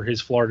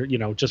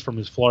Florida, just from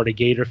his Florida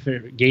Gator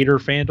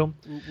fandom.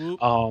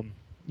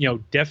 Mm-hmm.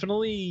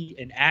 Definitely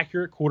an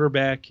accurate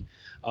quarterback,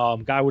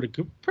 guy with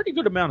a pretty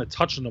good amount of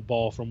touch on the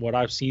ball from what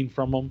I've seen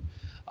from him.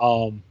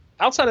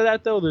 Outside of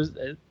that, though,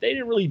 they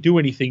didn't really do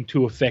anything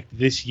to affect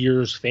this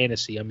year's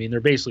fantasy. I mean, they're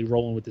basically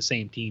rolling with the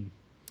same team.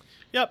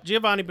 Yep,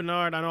 Giovanni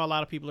Bernard. I know a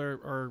lot of people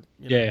are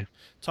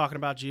talking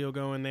about Gio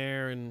going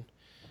there and,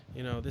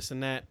 this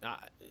and that.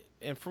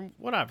 And from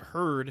what I've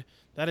heard,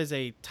 that is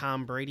a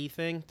Tom Brady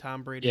thing.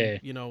 Tom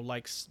Brady,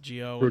 likes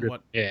Gio. And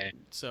what,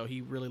 so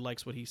he really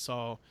likes what he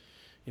saw,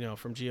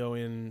 from Gio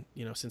in,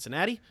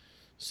 Cincinnati.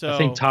 So I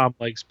think Tom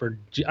likes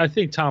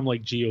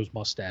Gio's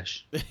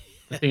mustache.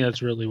 I think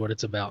that's really what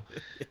it's about.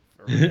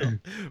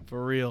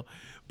 For real.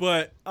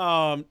 But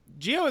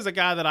Gio is a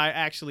guy that I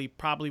actually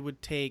probably would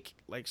take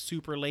like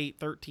super late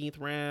 13th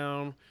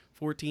round,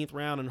 14th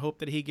round, and hope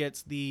that he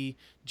gets the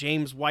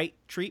James White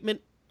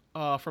treatment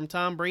from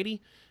Tom Brady,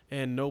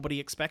 and nobody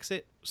expects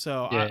it.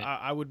 So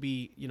I would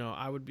be,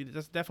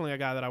 that's definitely a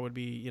guy that I would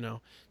be,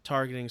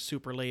 targeting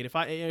super late.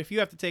 If you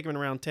have to take him in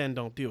round 10,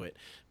 don't do it.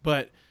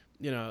 But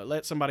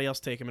let somebody else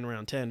take him in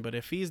round 10. But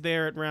if he's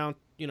there at round,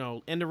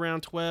 end of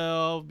round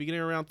 12, beginning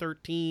of round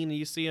 13, and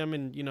you see him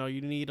and, you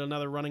need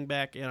another running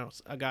back,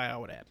 a guy I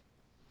would add.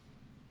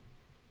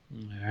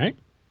 All right.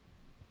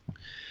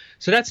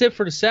 So that's it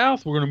for the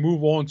South. We're going to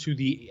move on to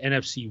the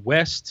NFC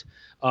West.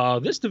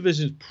 This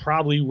division is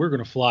probably we're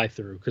going to fly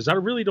through because I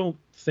really don't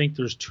think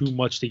there's too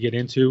much to get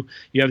into.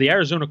 You have the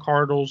Arizona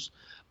Cardinals.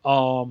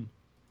 Does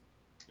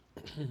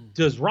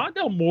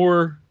Rondale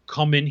Moore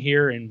come in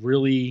here and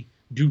really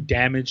do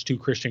damage to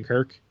Christian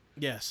Kirk?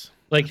 Yes.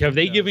 Like, have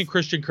they does. given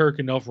Christian Kirk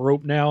enough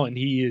rope now, and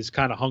he is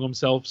kind of hung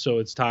himself? So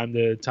it's time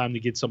to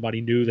get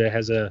somebody new that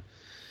has a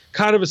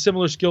kind of a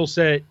similar skill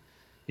set,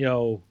 you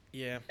know.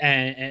 Yeah.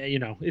 And you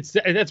know,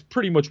 that's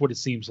pretty much what it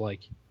seems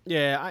like.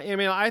 Yeah. I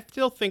mean, I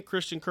still think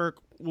Christian Kirk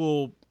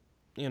will,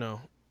 you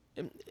know,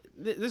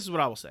 this is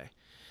what I will say.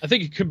 I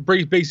think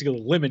it basically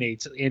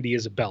eliminates Andy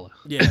Isabella.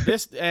 Yeah,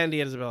 this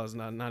Andy Isabella is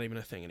not even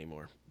a thing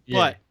anymore.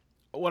 Yeah.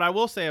 But what I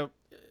will say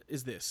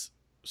is this.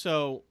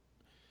 So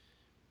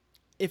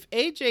if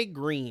AJ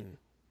Green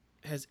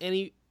has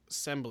any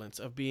semblance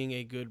of being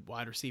a good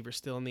wide receiver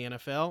still in the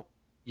NFL,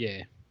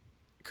 yeah,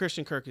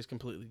 Christian Kirk is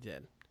completely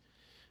dead.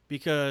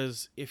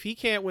 Because if he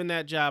can't win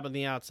that job on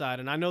the outside,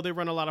 and I know they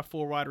run a lot of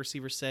 4 wide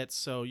receiver sets,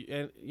 so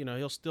you know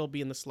he'll still be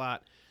in the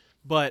slot,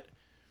 but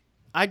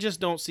I just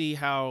don't see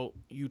how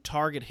you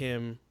target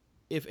him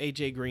if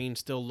AJ Green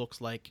still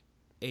looks like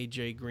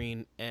AJ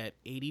Green at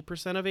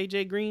 80% of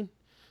AJ Green,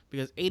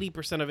 because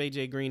 80% of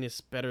AJ Green is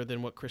better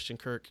than what Christian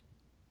Kirk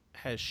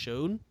has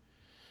shown.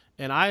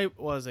 And I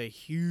was a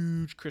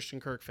huge Christian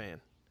Kirk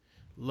fan.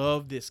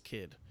 Loved this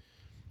kid.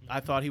 I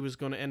thought he was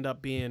going to end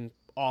up being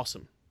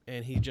awesome,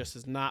 and he just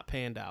has not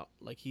panned out.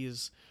 Like,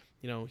 he's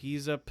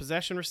a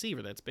possession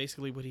receiver. That's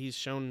basically what he's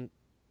shown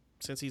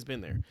since he's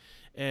been there.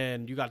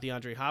 And you got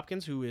DeAndre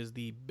Hopkins, who is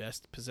the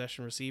best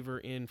possession receiver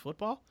in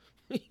football.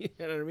 You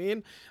know what I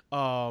mean?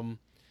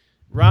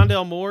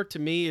 Rondale Moore, to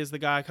me, is the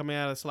guy coming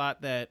out of the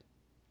slot that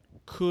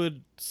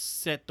could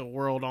set the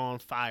world on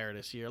fire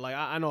this year. Like,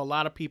 I know a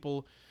lot of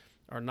people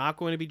are not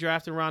going to be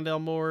drafting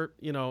Rondale Moore,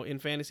 you know, in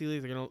fantasy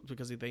leagues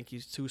because they think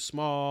he's too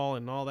small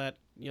and all that,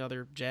 you know,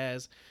 they're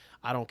jazz.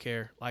 I don't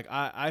care. Like,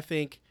 I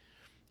think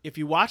if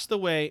you watch the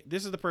way,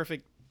 this is the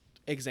perfect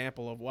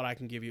example of what I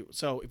can give you.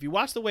 So if you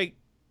watch the way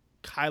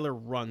Kyler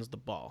runs the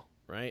ball,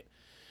 right?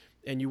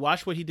 And you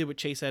watch what he did with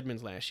Chase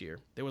Edmonds last year.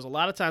 There was a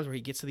lot of times where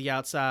he gets to the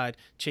outside,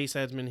 Chase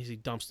Edmonds, he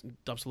dumps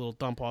a little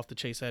dump off to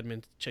Chase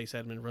Edmonds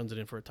runs it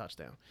in for a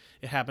touchdown.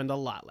 It happened a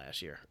lot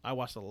last year. I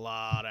watched a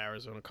lot of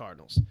Arizona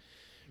Cardinals.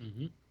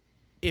 Mm-hmm.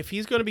 If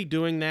he's going to be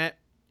doing that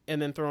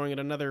and then throwing it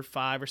another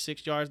 5 or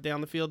 6 yards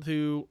down the field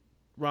to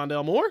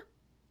Rondale Moore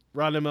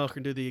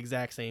can do the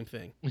exact same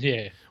thing.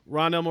 Yeah.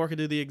 Rondale Moore can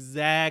do the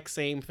exact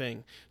same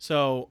thing.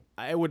 So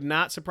it would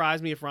not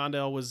surprise me if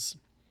Rondale was,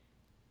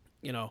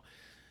 you know,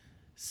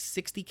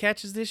 60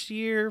 catches this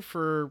year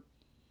for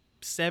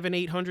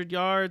 700-800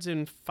 yards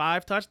and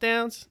 5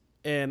 touchdowns,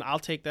 and I'll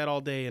take that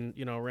all day. And,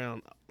 you know,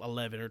 around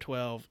 11 or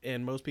 12,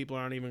 and most people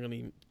aren't even going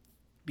to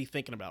be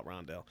thinking about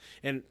Rondale.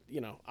 And,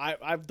 you know,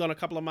 I've done a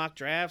couple of mock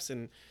drafts,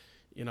 and,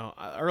 you know,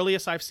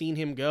 earliest I've seen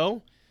him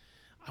go,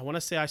 I want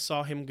to say I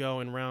saw him go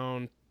in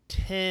round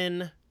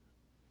 10.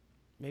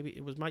 Maybe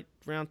it was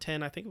round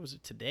 10. I think it was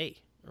today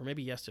or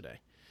maybe yesterday,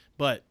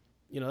 but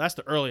you know, that's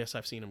the earliest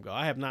I've seen him go.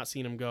 I have not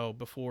seen him go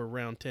before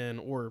round 10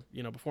 or,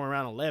 you know, before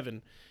round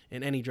 11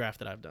 in any draft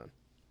that I've done.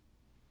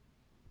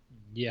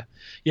 Yeah.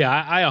 Yeah,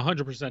 I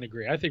 100%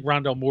 agree. I think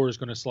Rondale Moore is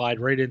going to slide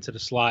right into the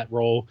slot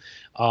role.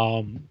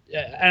 And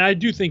I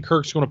do think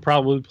Kirk's going to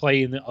probably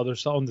play in on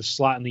the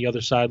slot on the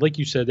other side. Like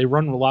you said, they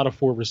run a lot of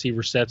 4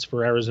 receiver sets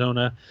for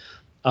Arizona.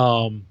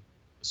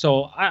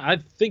 So I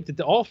think that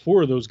all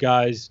 4 of those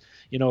guys,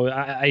 you know,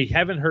 I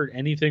haven't heard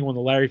anything on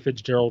the Larry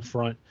Fitzgerald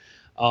front.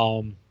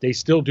 They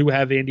still do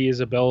have Andy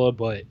Isabella,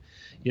 but,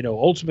 you know,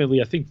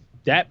 ultimately I think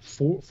that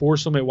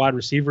foursome at wide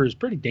receiver is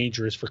pretty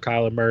dangerous for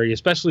Kyler Murray,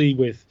 especially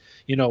with,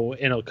 you know,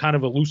 in a kind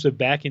of elusive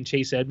back in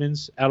Chase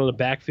Edmonds out of the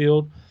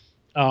backfield.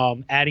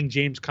 Adding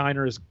James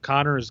Conner is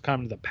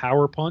kind of the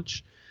power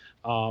punch.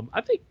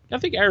 I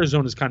think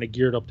Arizona's kind of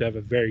geared up to have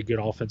a very good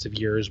offensive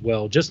year as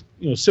well, just,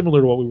 you know,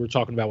 similar to what we were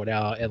talking about with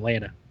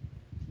Atlanta.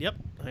 Yep,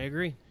 I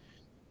agree.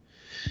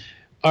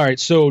 All right,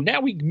 so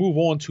now we move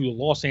on to the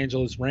Los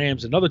Angeles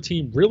Rams, another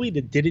team really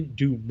that didn't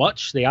do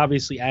much. They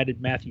obviously added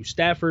Matthew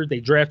Stafford. They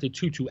drafted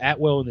Tutu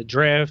Atwell in the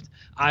draft.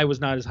 I was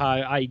not as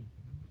high.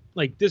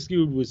 This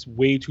dude was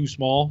way too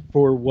small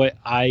for what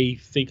I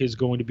think is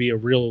going to be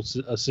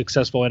a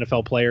successful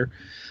NFL player.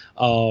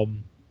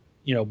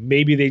 You know,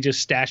 maybe they just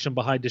stash him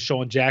behind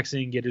Deshaun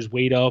Jackson, get his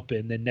weight up,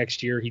 and then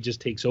next year he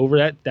just takes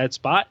over that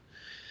spot.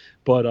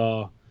 But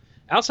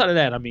outside of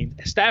that, I mean,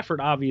 Stafford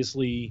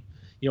obviously,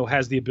 you know,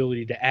 has the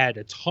ability to add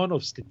a ton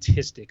of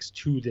statistics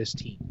to this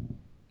team.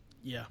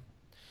 Yeah,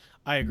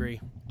 I agree.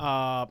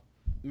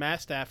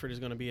 Matt Stafford is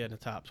going to be in the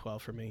top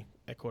 12 for me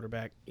at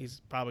quarterback.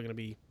 He's probably going to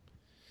be,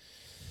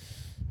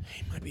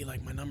 he might be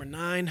like my number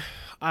 9.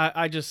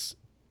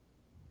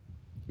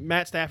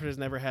 Matt Stafford has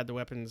never had the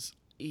weapons.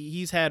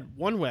 He's had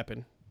one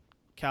weapon,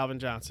 Calvin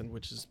Johnson,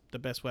 which is the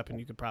best weapon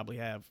you could probably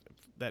have,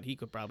 that he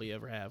could probably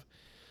ever have.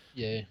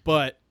 Yeah.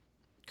 But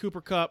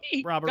Cooper Kupp,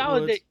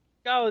 Robert Woods.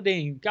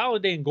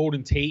 Galladay and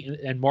Golden Tate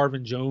and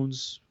Marvin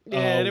Jones.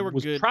 Yeah, they were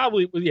good.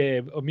 Probably,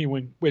 yeah. I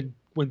mean,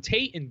 when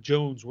Tate and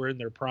Jones were in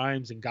their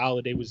primes and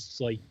Galladay was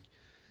like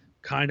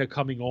kind of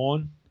coming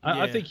on,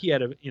 I think he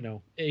had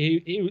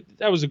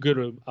that was a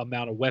good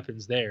amount of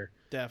weapons there.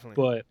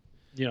 Definitely. But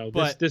you know,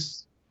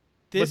 this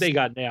what they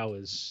got now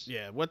is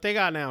what they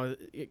got now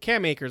is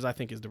Cam Akers. I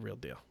think is the real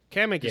deal.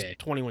 Cam Akers Yeah.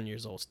 21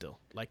 years old still.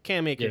 Like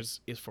Cam Akers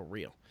is for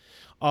real.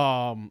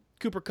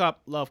 Cooper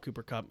Kupp, love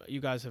Cooper Kupp.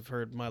 You guys have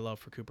heard my love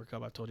for Cooper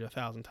Kupp. I've told you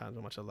 1,000 times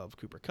how much I love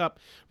Cooper Kupp.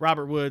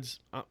 Robert Woods,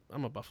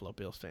 I'm a Buffalo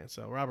Bills fan,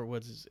 so Robert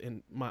Woods is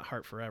in my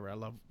heart forever. I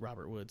love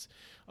Robert Woods.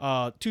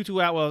 Tutu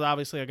Atwell is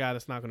obviously a guy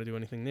that's not going to do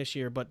anything this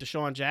year, but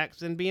Deshaun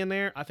Jackson being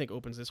there, I think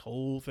opens this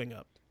whole thing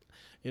up.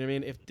 You know what I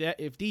mean?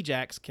 If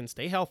D-Jax can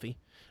stay healthy,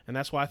 and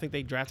that's why I think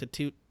they drafted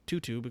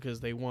Tutu,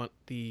 because they want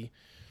the,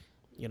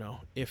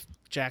 if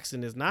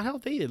Jackson is not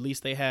healthy, at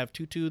least they have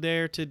Tutu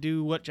there to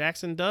do what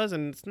Jackson does,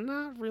 and it's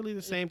not really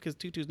the same because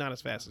Tutu's not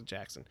as fast as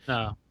Jackson.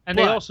 No, and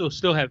they also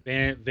still have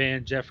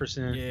Van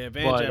Jefferson. Yeah,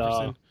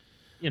 Jefferson.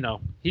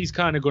 He's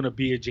kind of going to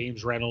be a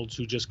James Reynolds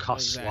who just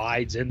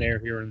slides in there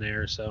here and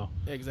there. So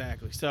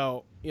exactly.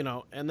 So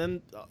and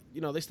then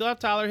they still have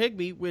Tyler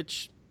Higbee,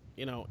 which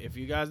if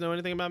you guys know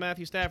anything about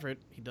Matthew Stafford,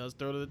 he does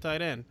throw to the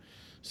tight end.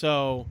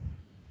 So.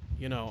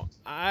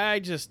 I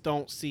just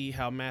don't see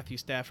how Matthew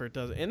Stafford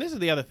does it. And this is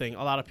the other thing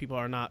a lot of people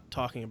are not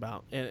talking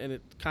about, and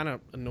it's kind of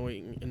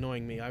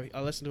annoying me.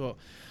 I listen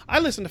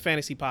to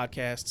fantasy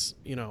podcasts,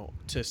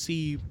 to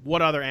see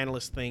what other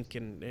analysts think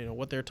and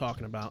what they're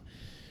talking about.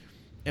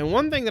 And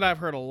one thing that I've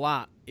heard a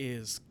lot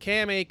is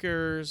Cam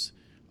Akers,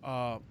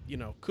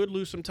 could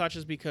lose some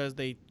touches because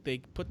they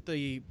put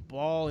the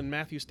ball in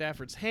Matthew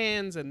Stafford's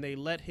hands and they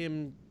let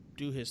him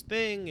do his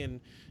thing, and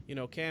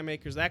Cam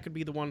Akers, that could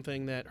be the one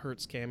thing that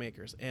hurts Cam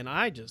Akers, and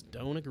I just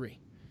don't agree.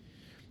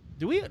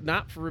 Do we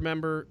not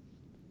remember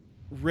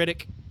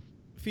Riddick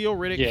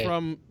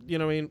from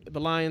the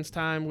Lions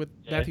time with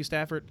Matthew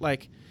Stafford?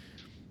 Like,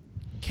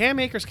 Cam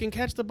Akers can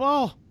catch the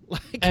ball,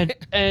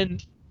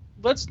 and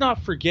let's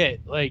not forget,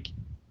 like,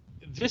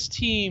 this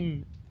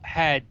team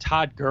had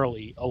Todd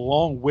Gurley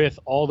along with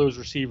all those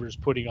receivers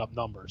putting up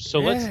numbers. So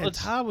let's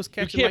Todd was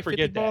catching like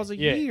 50 balls a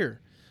year.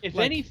 If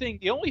anything,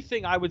 the only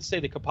thing I would say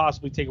that could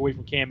possibly take away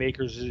from Cam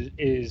Akers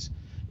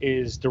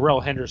is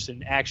Darrell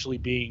Henderson actually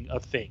being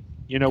a thing.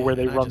 Where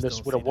they run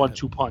this with a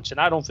 1-2 punch,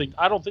 and I don't think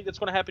that's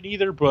going to happen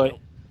either. But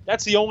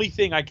that's the only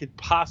thing I could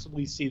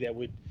possibly see that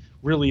would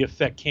really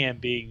affect Cam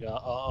being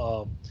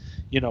a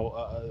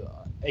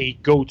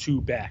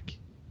go-to back.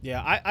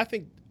 Yeah, I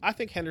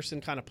think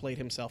Henderson kind of played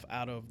himself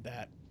out of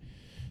that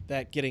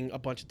getting a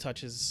bunch of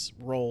touches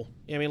role.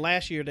 I mean,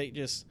 last year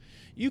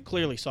you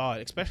clearly saw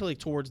it, especially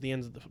towards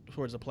the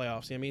towards the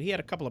playoffs. I mean, he had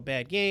a couple of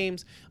bad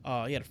games.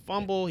 He had a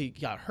fumble. He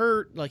got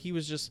hurt. Like, he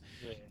was just,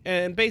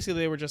 and basically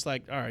they were just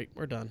like, all right,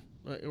 we're done.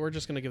 We're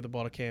just gonna give the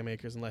ball to Cam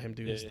Akers and let him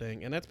do his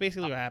thing. And that's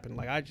basically what happened.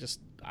 Like, I just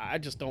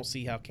don't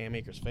see how Cam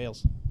Akers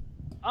fails.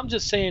 I'm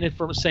just seeing it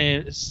from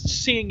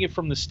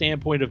the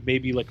standpoint of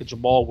maybe like a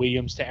Jamal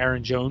Williams to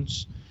Aaron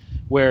Jones,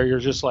 where you're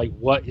just like,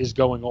 what is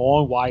going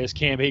on? Why is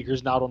Cam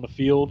Akers not on the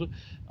field?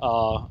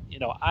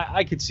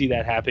 I could see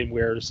that happen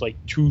where it's like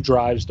 2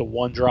 drives to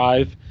 1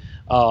 drive,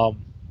 a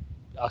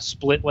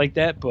split like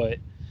that. But,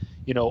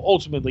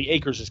 ultimately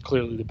Akers is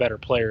clearly the better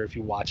player if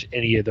you watch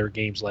any of their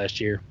games last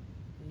year.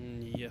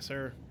 Yes,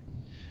 sir.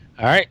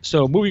 All right,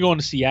 so moving on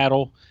to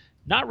Seattle.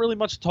 Not really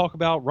much to talk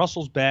about.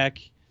 Russell's back.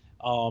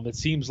 It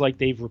seems like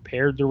they've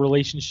repaired the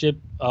relationship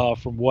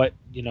from what,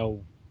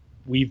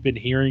 we've been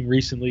hearing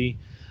recently.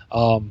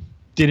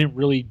 Didn't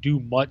really do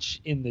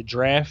much in the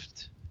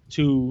draft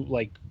to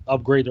like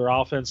upgrade their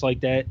offense like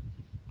that.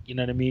 You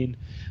know what I mean?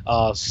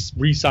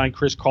 Re-signed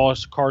Chris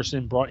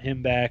Carson, brought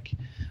him back.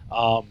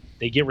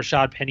 They get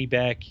Rashad Penny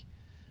back.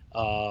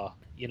 What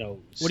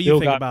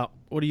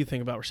do you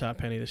think about Rashad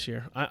Penny this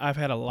year? I've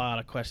had a lot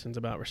of questions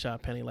about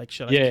Rashad Penny. Like,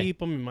 should I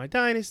keep him in my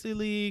dynasty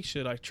league?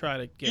 Should I try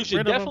to get rid of him? You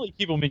should definitely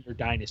keep him in your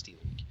dynasty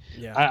league.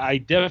 Yeah, I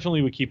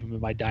definitely would keep him in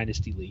my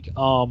dynasty league.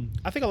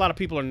 I think a lot of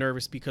people are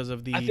nervous because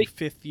of the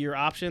 5th-year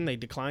option. They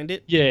declined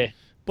it. Yeah.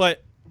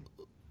 But,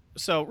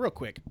 so real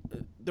quick,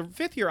 the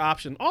 5th-year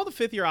option, all the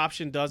 5th-year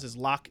option does is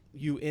lock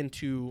you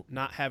into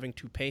not having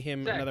to pay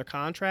him another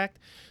contract.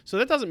 So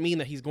that doesn't mean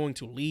that he's going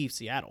to leave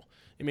Seattle.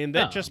 I mean,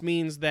 that just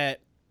means that,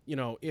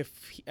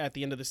 if at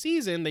the end of the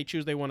season they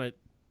choose they want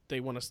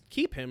to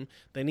keep him,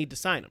 they need to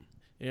sign him.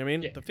 You know what I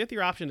mean? Yeah. The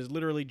 5th-year option is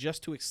literally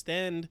just to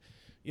extend,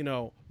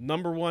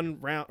 number 1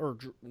 round or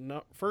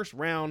first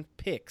round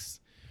picks,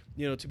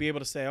 to be able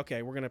to say,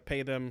 okay, we're going to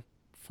pay them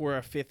for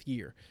a 5th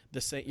year,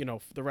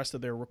 the rest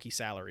of their rookie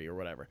salary or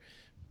whatever.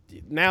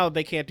 Now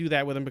they can't do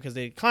that with him because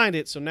they declined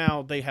it, so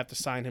now they have to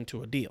sign him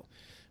to a deal.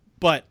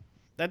 But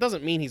that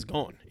doesn't mean he's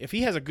gone. If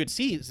he has a good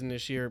season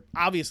this year,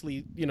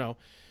 obviously,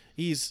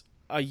 he's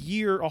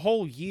a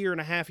whole year and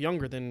a half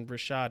younger than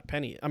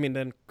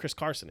than Chris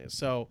Carson is.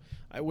 So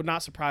it would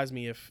not surprise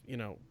me if,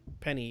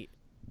 Penny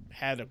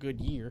had a good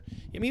year.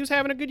 I mean, he was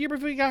having a good year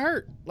before he got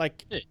hurt.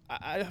 Like,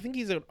 I think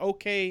he's an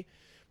okay,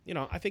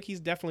 I think he's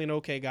definitely an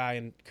okay guy,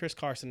 and Chris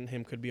Carson and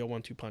him could be a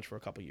 1-2 punch for a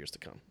couple years to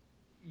come.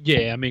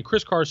 Yeah, I mean,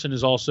 Chris Carson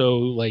is also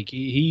like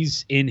he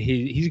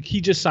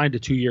just signed a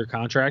 2-year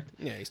contract.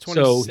 Yeah, he's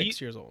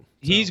 26 years old.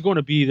 So. He's going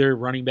to be their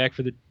running back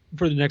for the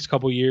next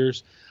couple of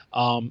years.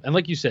 And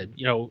like you said,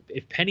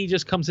 if Penny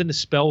just comes in to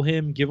spell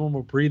him, give him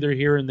a breather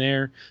here and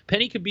there,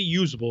 Penny could be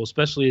usable,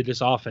 especially at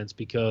this offense,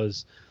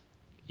 because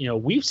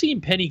we've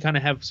seen Penny kind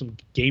of have some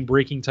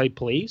game-breaking type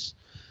plays.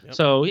 Yep.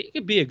 So he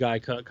could be a guy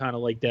kind of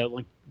like that,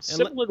 like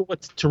similar to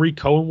what Tariq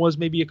Cohen was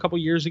maybe a couple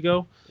years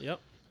ago. Yep.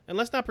 And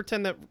let's not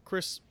pretend that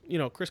Chris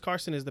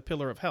Carson is the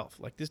pillar of health.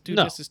 Like this dude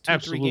misses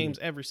 2-3 games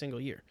every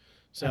single year.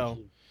 So,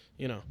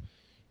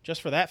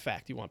 just for that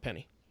fact, you want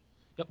Penny.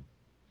 Yep.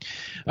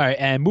 All right,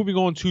 and moving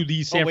on to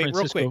the San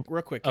Francisco.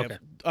 Real quick. Okay.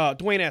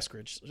 Dwayne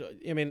Eskridge.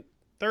 I mean,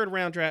 third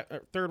round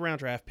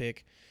draft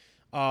pick.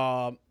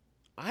 I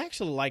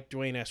actually like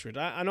Dwayne Eskridge.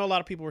 I know a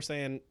lot of people were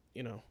saying,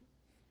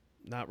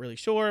 not really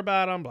sure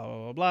about him, blah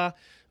blah blah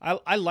blah.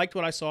 I liked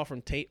what I saw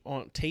from tape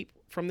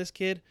from this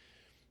kid.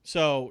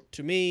 So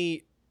to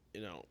me,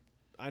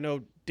 I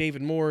know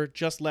David Moore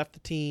just left the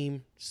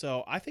team,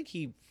 so I think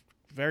he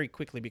very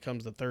quickly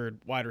becomes the third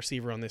wide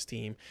receiver on this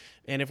team.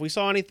 And if we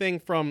saw anything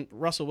from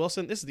Russell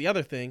Wilson, this is the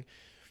other thing.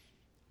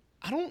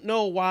 I don't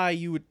know why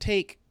you would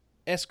take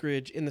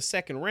Eskridge in the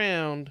second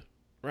round,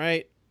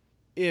 right?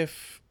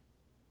 If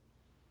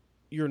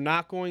you're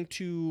not going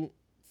to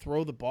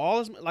throw the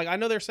ball. Like, I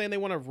know they're saying they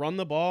want to run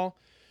the ball.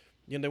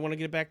 They want to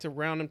get it back to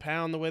round and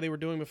pound the way they were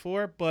doing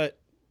before, but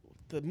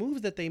the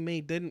moves that they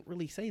made didn't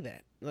really say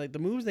that. Like, the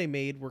moves they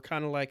made were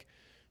kind of like,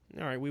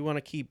 all right, we want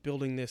to keep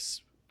building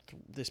this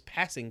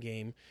passing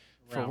game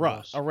around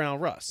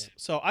Russ. Yeah.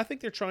 So I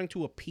think they're trying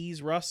to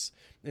appease Russ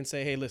and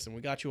say, hey, listen,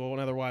 we got you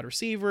another wide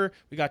receiver,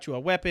 we got you a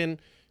weapon,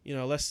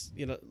 let's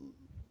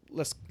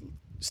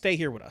stay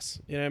here with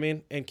us, you know what I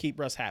mean, and keep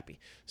Russ happy.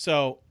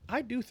 So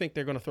I do think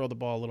they're going to throw the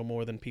ball a little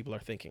more than people are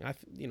thinking.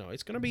 It's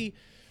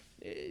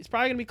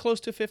probably going to be close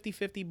to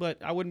 50-50,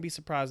 but I wouldn't be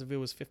surprised if it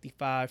was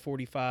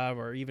 55-45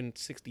 or even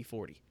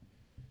 60-40.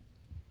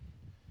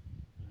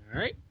 All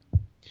right.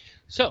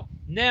 So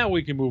now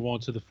we can move on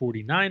to the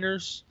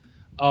 49ers.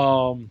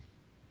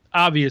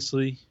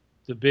 Obviously,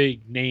 the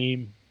big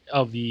name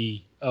of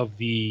the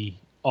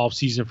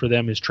offseason for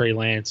them is Trey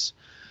Lance.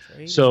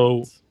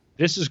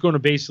 This is going to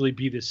basically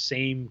be the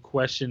same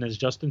question as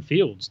Justin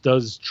Fields.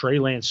 Does Trey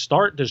Lance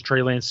start? Does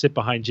Trey Lance sit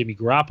behind Jimmy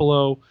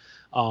Garoppolo?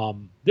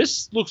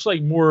 This looks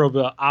like more of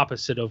the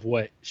opposite of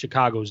what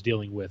Chicago's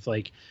dealing with.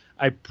 Like,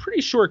 I'm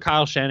pretty sure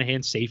Kyle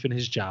Shanahan's safe in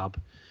his job.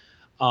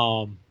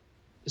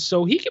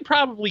 So he can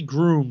probably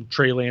groom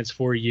Trey Lance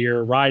for a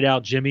year, ride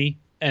out Jimmy,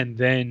 and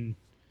then,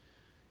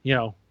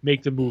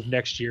 make the move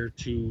next year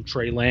to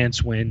Trey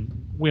Lance when,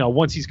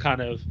 once he's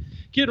kind of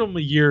give him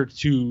a year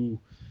to,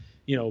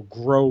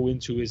 grow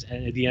into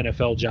the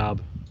NFL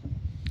job.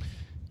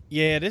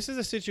 Yeah, this is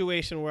a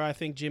situation where I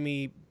think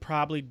Jimmy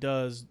probably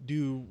does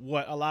do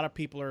what a lot of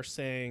people are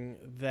saying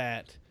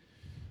that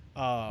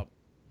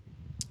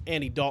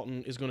Andy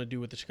Dalton is going to do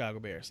with the Chicago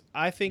Bears.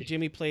 I think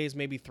Jimmy plays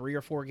maybe 3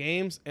 or 4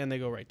 games, and they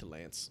go right to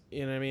Lance.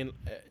 You know what I mean?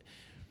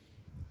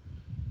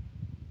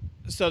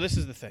 So this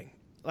is the thing.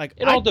 Like,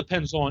 it all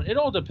depends on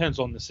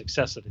the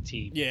success of the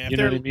team. Yeah, you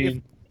know what I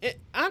mean.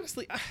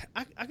 Honestly,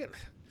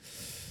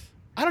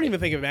 I don't even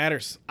think it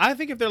matters. I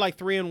think if they're like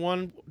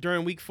 3-1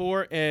 during week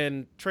 4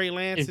 and Trey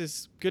Lance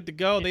is good to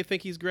go, they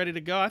think he's ready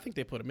to go, I think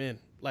they put him in.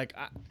 Like,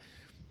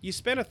 you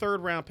spend a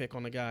third round pick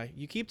on the guy.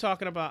 You keep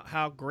talking about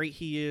how great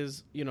he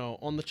is,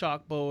 on the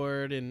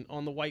chalkboard and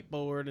on the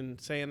whiteboard, and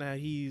saying that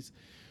he's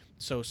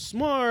so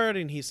smart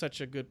and he's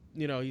such a good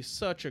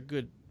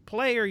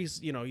player.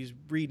 He's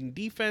reading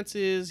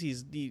defenses.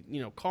 He's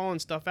calling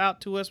stuff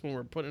out to us when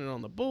we're putting it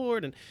on the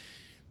board, and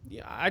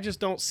I just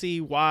don't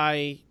see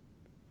why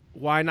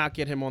not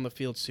get him on the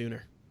field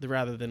sooner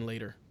rather than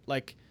later.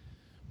 Like,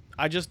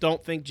 I just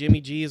don't think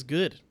Jimmy G is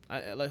good.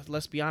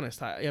 Let's be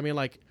honest. I mean,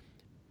 like,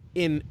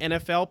 in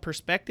NFL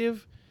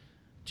perspective,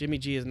 Jimmy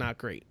G is not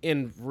great.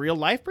 In real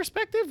life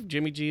perspective,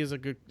 Jimmy G is a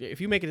good. If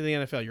you make it to the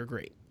NFL, you're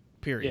great.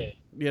 Period. Yeah.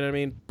 You know what I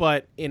mean?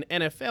 But in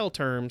NFL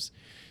terms,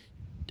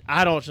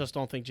 I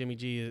don't think Jimmy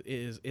G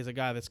is a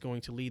guy that's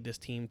going to lead this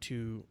team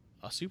to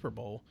a Super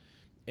Bowl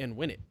and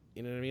win it.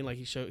 You know what I mean? Like,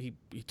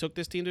 he took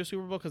this team to a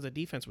Super Bowl because the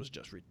defense was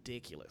just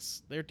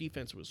ridiculous. Their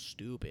defense was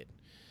stupid.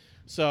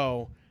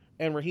 So,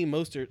 and Raheem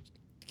Mostert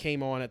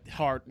came on at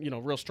hard,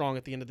 real strong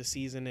at the end of the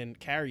season and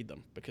carried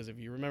them, because if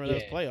you remember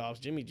those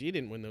playoffs, Jimmy G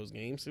didn't win those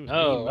games. It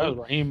was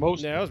Raheem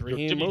Mostert. Yeah, it was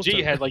Raheem Jimmy Mostert.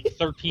 G had like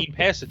 13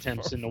 pass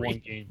attempts in the one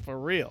game. For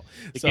real.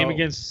 The game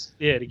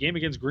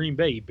against Green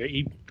Bay.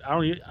 I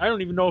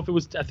don't even know if it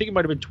was. I think it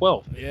might have been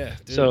 12. Yeah.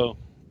 Dude. So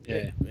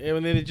yeah.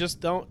 And they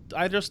just don't.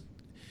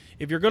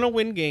 If you're gonna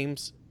win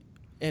games,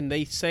 and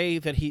they say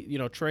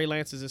that Trey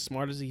Lance is as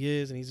smart as he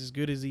is and he's as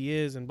good as he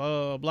is and blah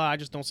blah blah, I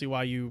just don't see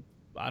why you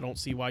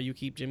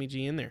keep Jimmy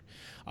G in there.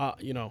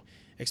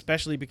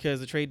 Especially because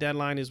the trade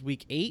deadline is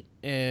week 8,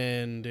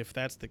 and if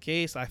that's the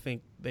case, I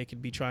think they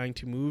could be trying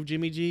to move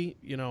Jimmy G,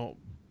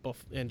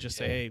 and just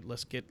say, hey,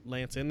 let's get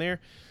Lance in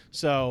there.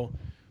 So,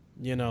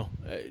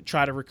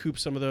 try to recoup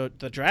some of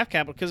the draft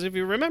capital, because if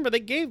you remember, they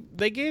gave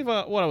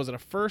a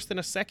first and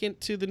a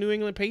second to the New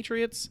England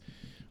Patriots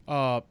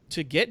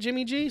to get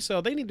Jimmy G,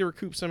 so they need to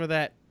recoup some of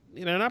that.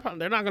 They're not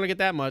going to get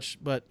that much,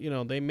 but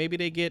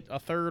they get a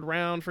third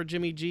round for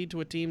Jimmy G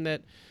to a team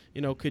that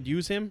could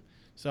use him.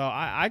 So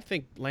I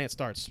think Lance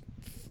starts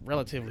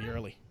relatively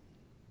early.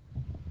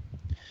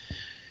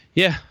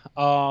 Yeah.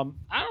 I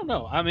don't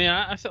know. I mean,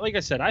 like I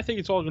said, I think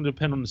it's all going to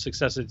depend on the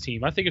success of the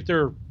team. I think if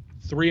they're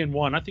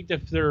 3-1, I think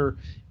that if they're,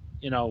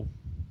 you know,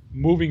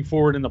 moving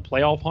forward in the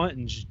playoff hunt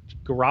and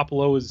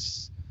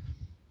Garoppolo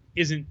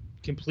isn't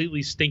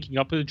completely stinking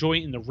up the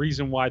joint and the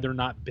reason why they're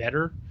not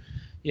better,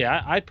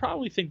 yeah, I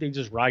probably think they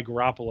just ride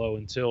Garoppolo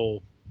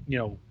until,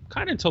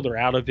 kind of until they're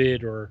out of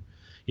it or,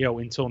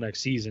 until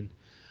next season.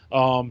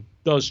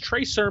 Does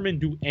Trey Sermon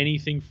do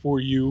anything for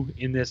you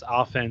in this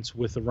offense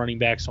with the running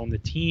backs on the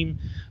team?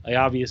 I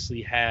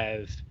obviously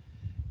have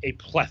a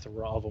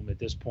plethora of them at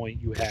this point.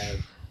 You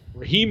have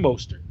Raheem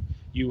Mostert.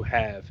 You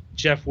have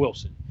Jeff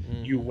Wilson.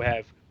 Mm-hmm. You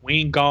have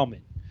Wayne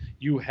Gallman.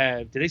 You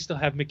have. Do they still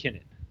have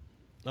McKinnon?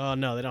 Oh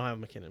no, they don't have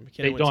McKinnon. McKinnon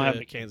They went don't to have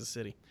McKinnon. Kansas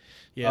City.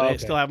 Yeah, they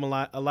still have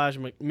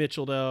Elijah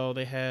Mitchell though.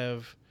 They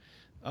have,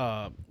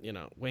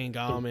 Wayne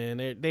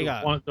Gallman. They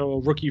got the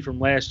rookie from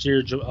last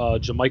year,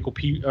 Jamichael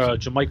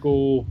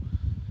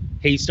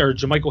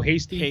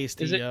Hasty.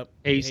 Hasty. Is it? Yep,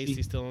 Hasty.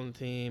 Hasty's still on the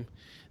team.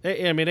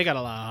 They got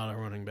a lot of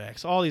running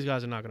backs. All these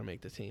guys are not going to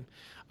make the team.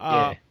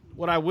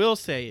 What I will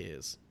say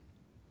is,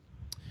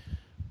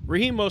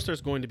 Raheem Mostert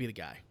is going to be the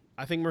guy.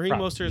 I think Raheem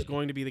Mostert is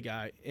going to be the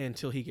guy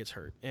until he gets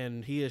hurt,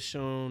 and he has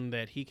shown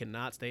that he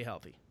cannot stay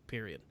healthy.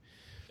 Period.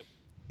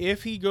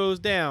 If he goes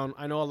down,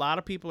 I know a lot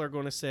of people are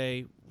going to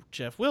say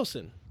Jeff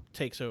Wilson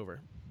takes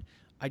over.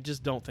 I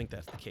just don't think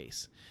that's the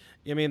case.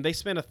 I mean, they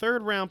spent a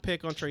third-round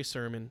pick on Trey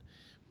Sermon,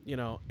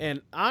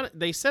 and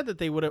they said that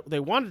they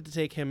wanted to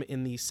take him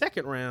in the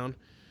second round,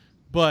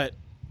 but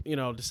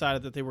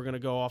decided that they were going to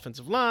go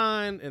offensive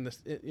line in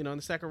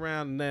the second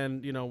round, and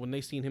then when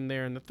they seen him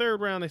there in the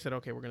third round, they said,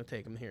 okay, we're going to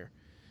take him here,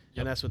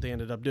 and that's what they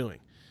ended up doing.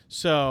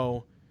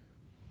 So,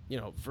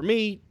 for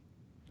me,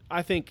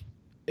 I think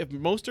if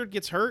Mostert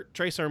gets hurt,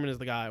 Trey Sermon is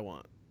the guy I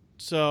want.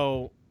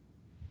 So,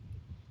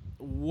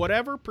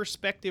 whatever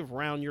perspective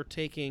round you're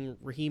taking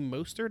Raheem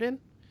Mostert in,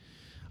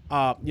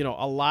 a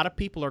lot of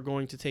people are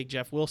going to take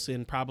Jeff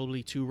Wilson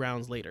probably 2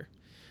 rounds later.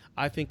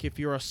 I think if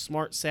you're a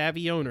smart,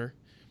 savvy owner,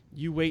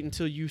 you wait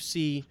until you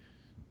see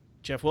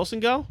Jeff Wilson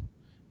go,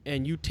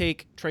 and you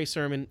take Trey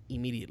Sermon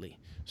immediately.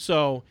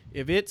 So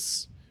if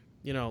it's,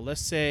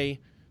 let's say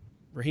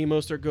Raheem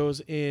Mostert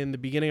goes in the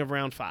beginning of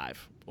round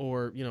 5,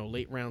 or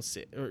late round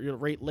 6, or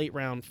late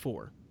round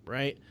 4,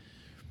 right?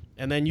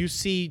 And then you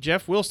see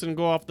Jeff Wilson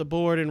go off the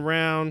board in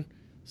round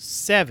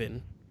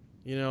 7,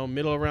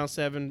 middle of round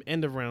 7,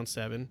 end of round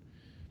 7.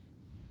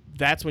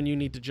 That's when you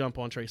need to jump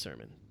on Trey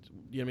Sermon.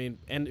 You know what I mean?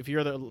 And if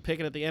you're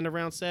picking at the end of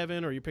round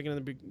 7, or you're picking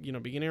at the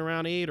beginning of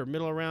round 8 or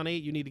middle of round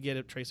 8, you need to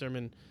get Trey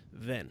Sermon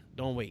then.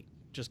 Don't wait.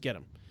 Just get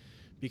him.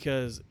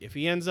 Because if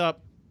he ends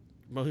up,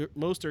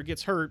 Mostert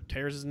gets hurt,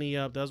 tears his knee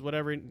up, does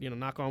whatever,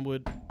 knock on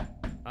wood.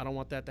 I don't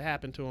want that to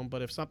happen to him.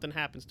 But if something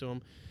happens to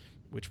him,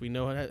 which we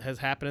know has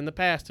happened in the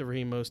past to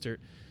Raheem Mostert,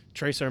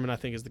 Trey Sermon, I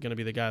think, is going to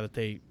be the guy that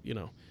they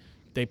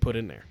put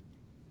in there.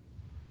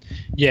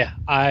 Yeah,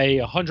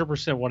 I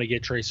 100% want to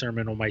get Trey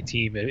Sermon on my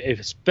team,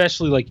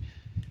 especially like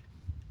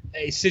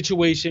a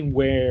situation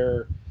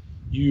where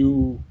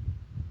you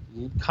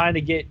kind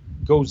of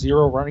go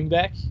zero running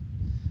back.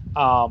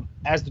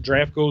 As the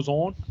draft goes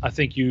on, I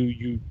think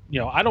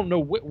I don't know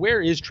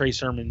where is Trey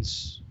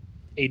Sermon's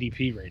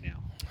ADP right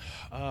now.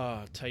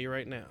 I'll tell you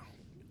right now.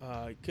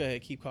 Go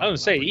ahead, keep calling. I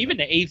was going to say even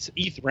the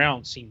eighth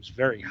round seems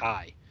very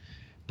high,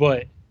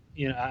 but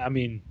I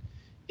mean,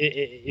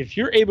 if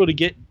you're able to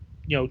get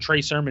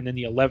Trey Sermon in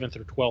the 11th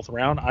or 12th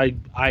round,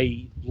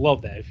 I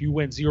love that. If you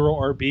went 0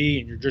 RB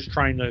and you're just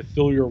trying to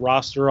fill your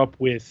roster up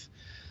with,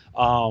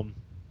 running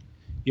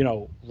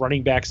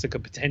backs that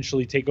could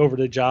potentially take over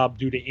the job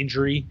due to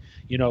injury,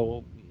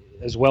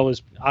 as well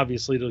as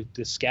obviously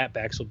the scat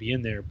backs will be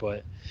in there.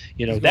 But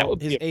that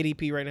would his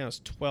ADP right now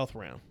is 12th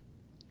round.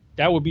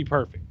 That would be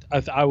perfect.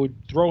 I would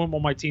throw him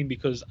on my team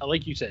because,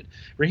 like you said,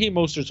 Raheem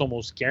Mostert's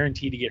almost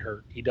guaranteed to get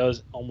hurt. He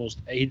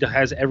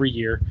has every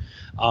year.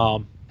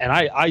 And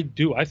I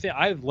think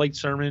I've liked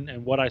Sermon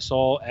and what I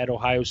saw at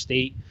Ohio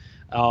State,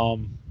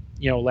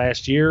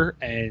 last year.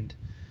 And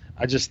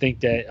I just think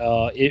that,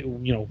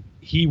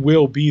 he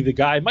will be the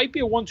guy. It might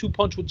be a 1-2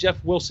 punch with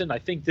Jeff Wilson. I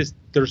think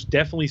there's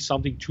definitely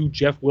something to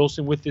Jeff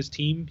Wilson with this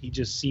team. He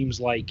just seems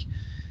like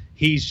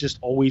he's just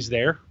always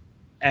there.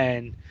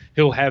 And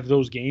he'll have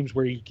those games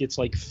where he gets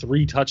like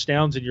 3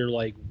 touchdowns and you're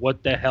like,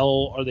 what the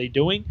hell are they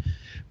doing?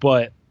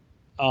 But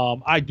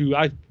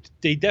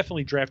they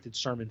definitely drafted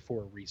Sermon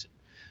for a reason.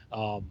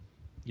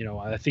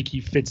 I think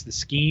he fits the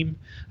scheme.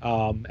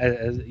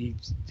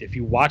 If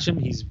you watch him,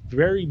 he's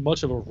very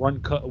much of a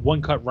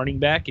one-cut running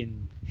back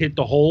and hit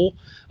the hole,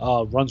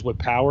 runs with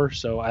power.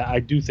 So I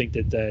do think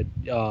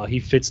that he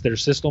fits their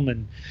system.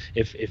 And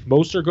if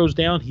Mostert goes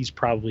down, he's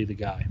probably the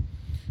guy.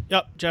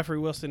 Yep, Jeffrey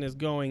Wilson is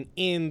going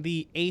in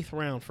the 8th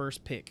round,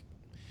 first pick.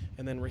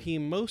 And then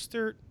Raheem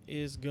Mostert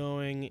is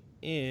going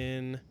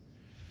in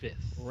 5th.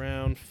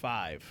 Round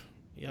 5.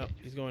 Yep,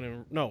 he's going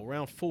in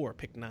round 4,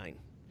 pick 9.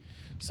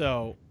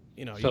 So,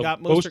 you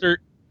got Mostert.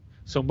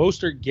 So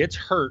Mostert gets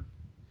hurt,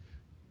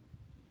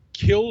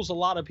 kills a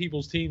lot of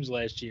people's teams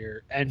last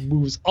year and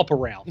moves up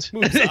around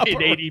Moves up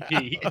in around.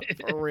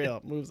 ADP. For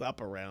real, moves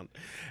up around.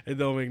 It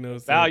don't make no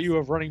sense. Value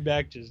of running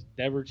back just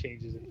never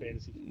changes in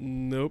fantasy.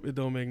 Nope, it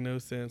don't make no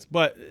sense.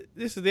 But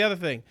this is the other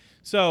thing.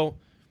 So,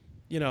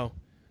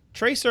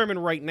 Trey Sermon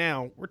right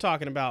now, we're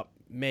talking about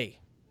May.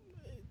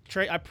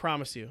 Trey, I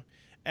promise you,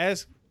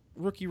 as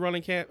rookie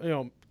running camp,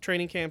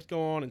 training camps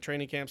go on and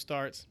training camp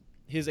starts,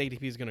 his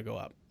ADP is going to go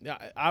up.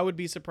 I would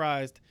be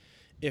surprised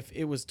if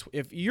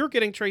you're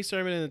getting Trey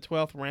Sermon in the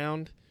 12th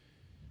round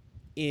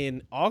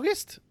in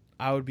August.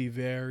 I would be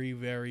very,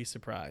 very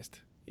surprised.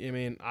 I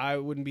mean, I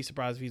wouldn't be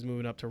surprised if he's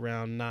moving up to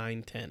round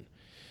 9, 10.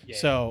 Yeah.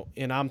 So,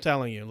 and I'm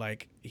telling you,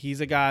 like,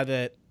 he's a guy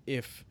that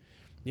if,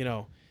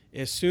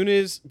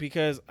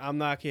 because I'm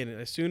not kidding,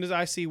 as soon as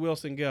I see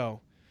Wilson go,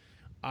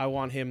 I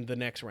want him the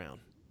next round.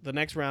 The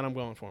next round I'm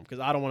going for him because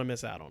I don't want to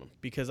miss out on him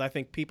because I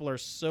think people are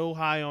so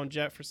high on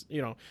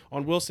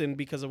on Wilson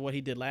because of what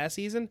he did last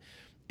season.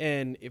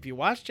 And if you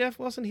watch Jeff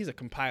Wilson, he's a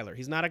compiler.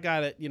 He's not a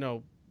guy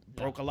that,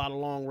 broke a lot of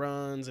long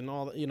runs and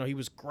all that. He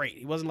was great.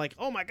 He wasn't like,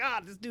 oh my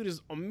God, this dude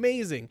is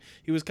amazing.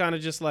 He was kind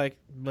of just like,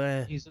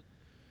 bleh.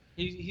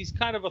 He's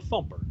kind of a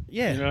thumper.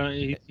 Yeah.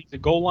 He's a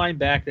goal line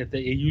back that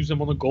they use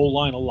him on the goal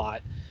line a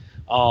lot.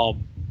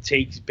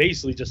 Takes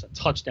basically just a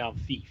touchdown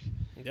thief.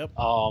 Yep.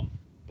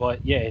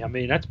 But yeah, I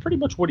mean, that's pretty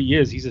much what he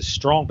is. He's a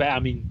strong back. I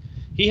mean,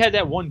 he had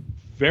that one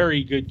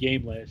very good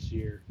game last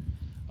year.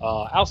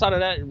 Outside of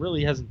that, it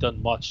really hasn't done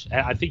much.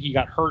 I think he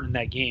got hurt in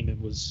that game and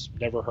was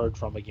never heard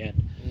from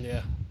again.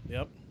 Yeah.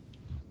 Yep.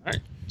 All right.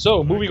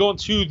 So moving on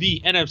to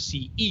the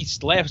NFC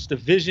East, last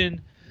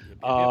division.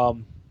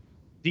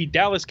 The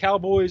Dallas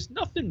Cowboys,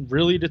 nothing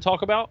really to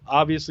talk about.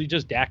 Obviously,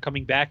 just Dak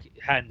coming back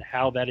and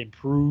how that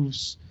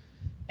improves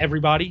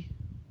everybody.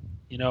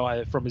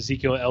 From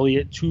Ezekiel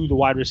Elliott to the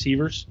wide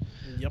receivers.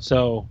 Yep.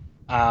 So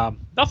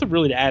nothing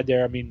really to add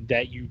there. I mean,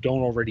 that you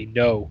don't already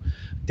know.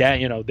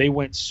 That they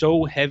went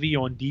so heavy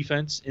on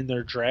defense in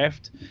their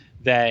draft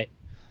that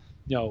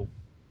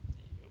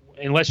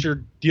unless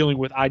you're dealing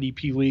with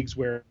IDP leagues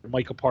where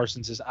Micah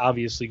Parsons is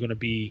obviously going to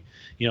be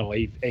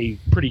a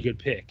pretty good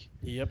pick.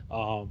 Yep.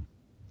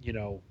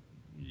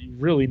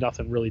 Really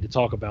nothing really to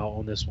talk about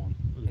on this one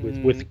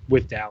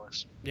with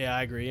Dallas. Yeah,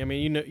 I agree. I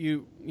mean,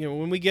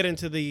 when we get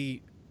into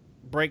the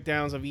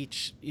breakdowns of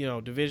each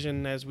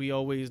division as we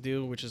always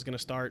do, which is going to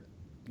start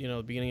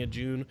the beginning of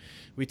June,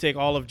 we take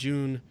all of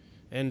June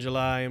and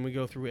July and we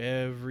go through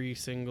every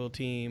single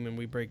team and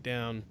we break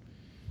down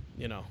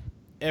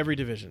every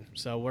division.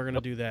 So we're going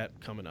to do that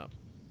coming up.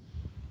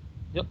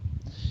 Yep.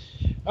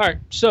 All right,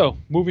 so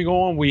moving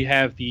on, we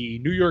have the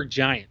New York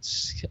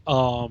Giants.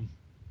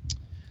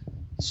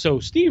 So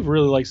Steve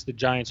really likes the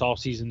Giants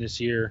offseason this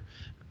year,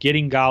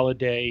 getting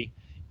Galladay,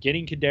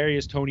 getting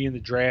Kadarius Toney in the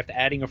draft,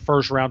 adding a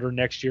first-rounder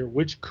next year,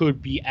 which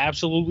could be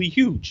absolutely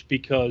huge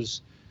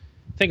because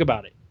think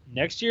about it.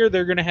 Next year,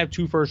 they're going to have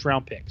 2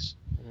 first-round picks.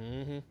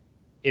 Mm-hmm.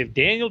 If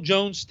Daniel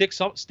Jones stinks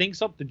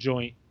up the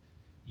joint,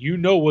 you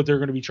know what they're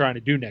going to be trying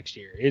to do next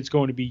year. It's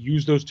going to be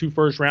use those 2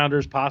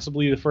 first-rounders,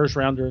 possibly the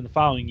first-rounder in the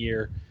following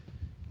year,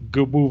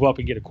 go move up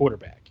and get a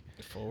quarterback.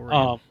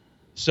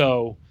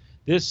 So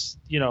this,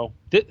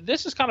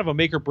 this is kind of a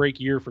make-or-break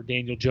year for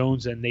Daniel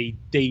Jones, and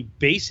they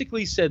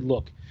basically said,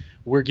 look,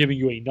 we're giving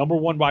you a number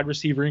 1 wide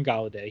receiver in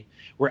Galladay.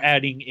 We're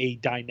adding a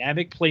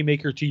dynamic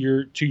playmaker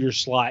to your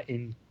slot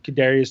in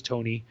Kadarius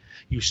Toney.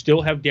 You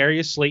still have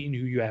Darius Slayton,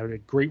 who you have a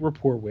great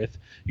rapport with.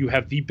 You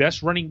have the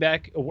best running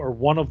back, or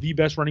one of the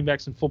best running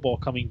backs in football,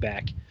 coming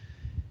back.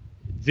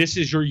 This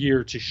is your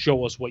year to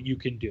show us what you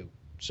can do.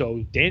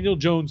 So Daniel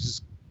Jones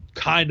is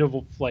kind of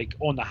like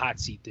on the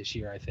hot seat this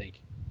year, I think.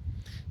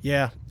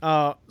 Yeah.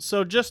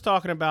 So just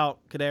talking about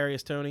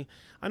Kadarius Toney,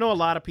 I know a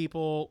lot of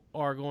people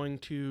are going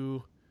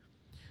to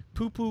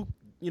poo-poo,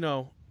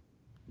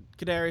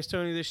 Kadarius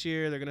Toney this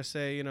year. They're going to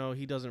say,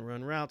 he doesn't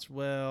run routes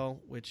well,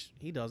 which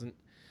he doesn't.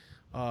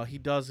 He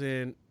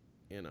doesn't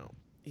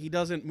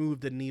move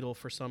the needle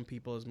for some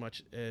people as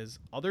much as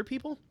other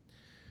people.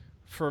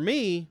 For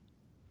me,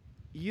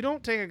 you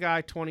don't take a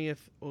guy 20th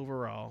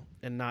overall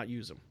and not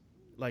use him.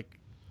 Like,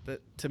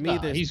 to me,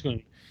 he's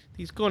going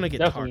to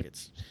get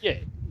targets. Yeah.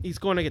 He's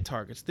going to get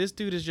targets. This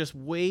dude is just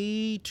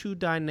way too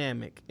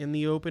dynamic in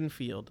the open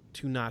field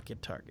to not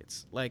get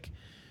targets. Like,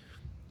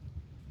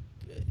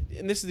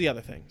 and this is the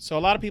other thing. So a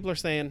lot of people are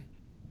saying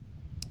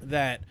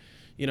that,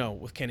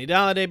 with Kenny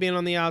Galladay being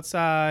on the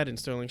outside and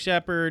Sterling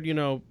Shepard,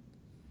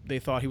 they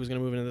thought he was going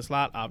to move into the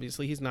slot.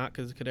 Obviously, he's not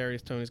because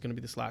Kadarius Toney is going to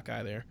be the slot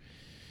guy there.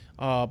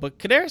 But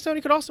Kadarius Toney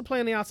could also play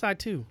on the outside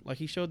too. Like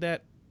he showed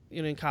that,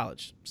 in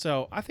college.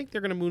 So I think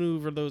they're going to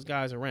maneuver those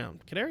guys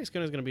around. Kadarius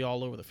Toney is going to be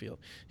all over the field.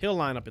 He'll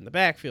line up in the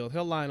backfield.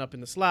 He'll line up in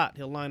the slot.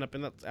 He'll line up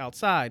in the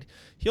outside.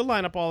 He'll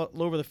line up all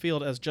over the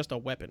field as just a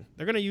weapon.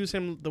 They're going to use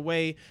him the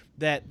way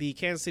that the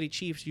Kansas City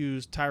Chiefs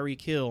used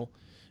Tyreek Hill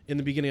in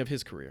the beginning of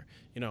his career.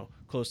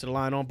 Close to the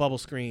line on bubble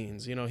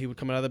screens. He would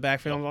come out of the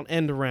backfield on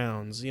end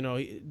arounds.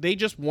 They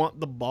just want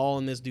the ball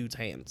in this dude's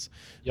hands,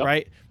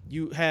 right?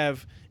 You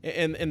have,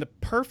 and the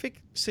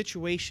perfect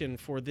situation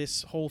for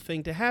this whole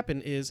thing to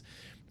happen is,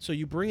 so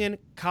you bring in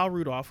Kyle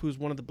Rudolph, who's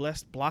one of the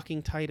best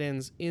blocking tight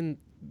ends in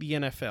the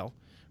NFL,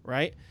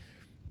 right?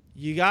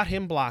 You got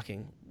him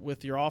blocking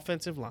with your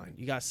offensive line.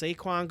 You got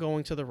Saquon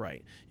going to the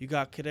right. You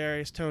got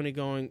Kadarius Toney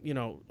going,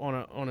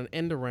 on an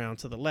end around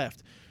to the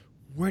left.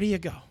 Where do you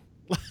go?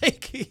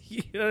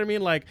 You know what I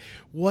mean? Like,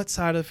 what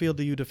side of the field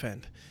do you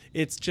defend?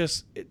 It's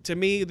just, to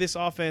me, this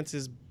offense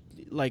is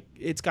like,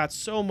 it's got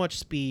so much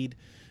speed,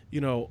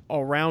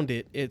 around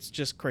it. It's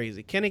just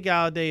crazy. Kenny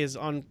Galladay is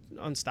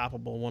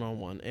unstoppable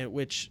one-on-one, and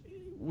which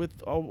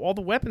with all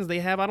the weapons they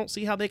have, I don't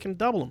see how they can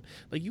double him.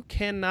 Like, you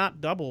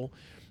cannot double,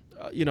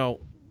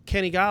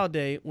 Kenny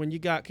Galladay when you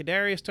got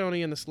Kadarius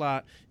Toney in the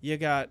slot. You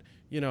got,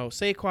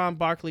 Saquon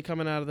Barkley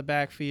coming out of the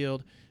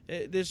backfield.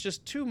 There's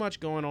just too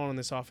much going on in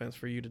this offense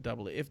for you to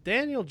double it. If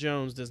Daniel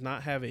Jones does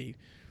not have a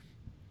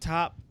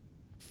top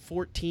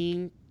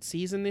 14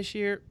 season this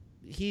year,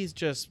 he's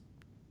just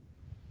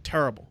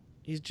terrible.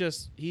 He's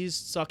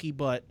sucky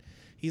butt.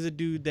 He's a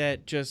dude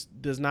that just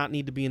does not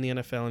need to be in the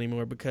NFL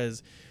anymore,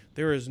 because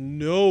there is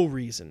no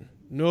reason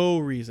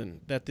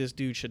that this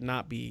dude should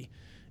not be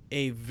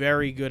a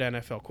very good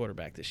NFL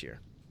quarterback this year.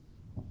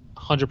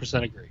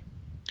 100% agree.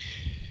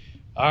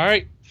 All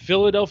right,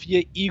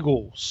 Philadelphia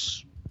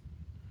Eagles.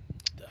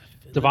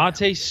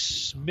 Devontae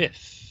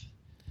Smith,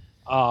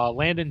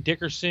 Landon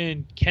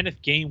Dickerson,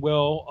 Kenneth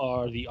Gainwell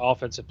are the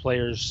offensive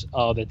players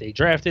that they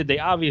drafted. They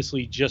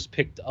obviously just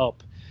picked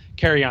up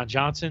Kerryon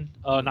Johnson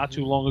not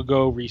too long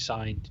ago,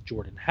 re-signed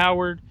Jordan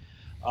Howard.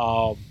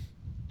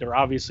 They're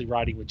obviously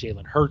riding with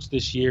Jalen Hurts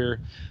this year.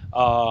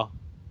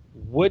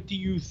 What do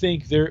you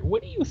think the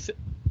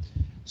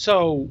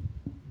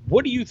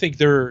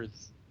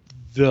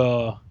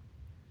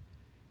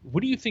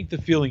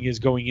feeling is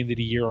going into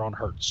the year on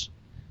Hurts?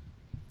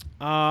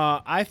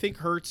 I think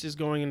Hurts is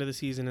going into the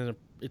season and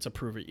it's a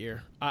prove it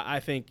year. I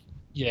think,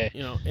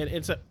 and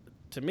it's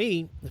to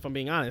me, if I'm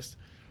being honest,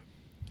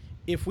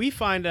 if we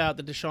find out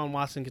that Deshaun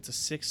Watson gets a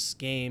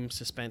 6-game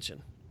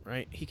suspension,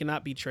 right? He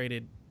cannot be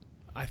traded.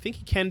 I think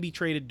he can be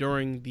traded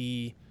during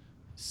the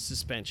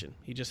suspension.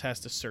 He just has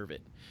to serve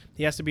it.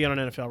 He has to be on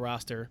an NFL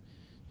roster,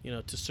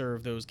 to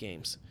serve those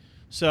games.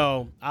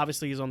 So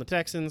obviously he's on the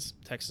Texans.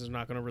 Texans are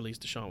not going to release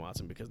Deshaun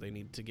Watson because they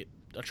need to get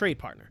a trade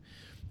partner.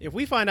 If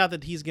we find out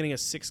that he's getting a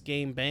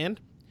 6-game ban,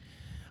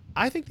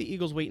 I think the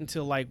Eagles wait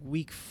until like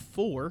week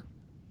 4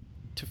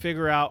 to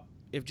figure out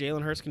if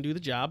Jalen Hurts can do the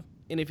job.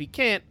 And if he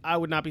can't, I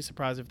would not be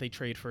surprised if they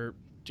trade for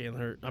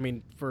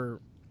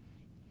for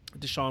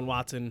Deshaun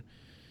Watson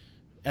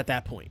at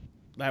that point.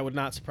 That would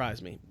not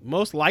surprise me.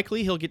 Most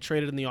likely he'll get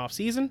traded in the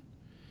offseason,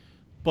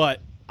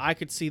 but I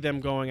could see them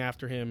going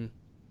after him,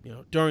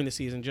 during the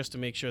season just to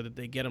make sure that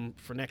they get him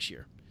for next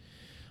year.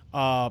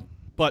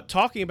 But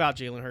talking about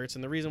Jalen Hurts,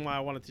 and the reason why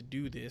I wanted to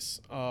do this,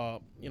 I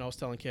was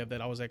telling Kev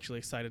that I was actually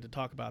excited to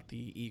talk about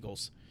the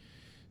Eagles.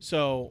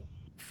 So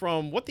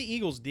from what the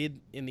Eagles did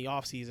in the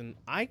offseason,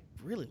 I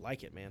really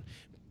like it, man.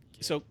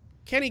 So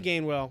Kenny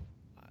Gainwell,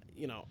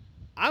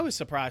 I was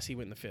surprised he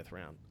went in the 5th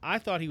round. I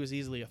thought he was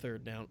easily a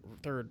third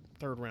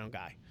round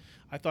guy.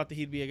 I thought that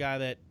he'd be a guy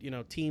that,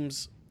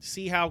 teams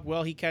see how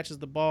well he catches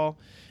the ball.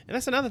 And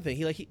that's another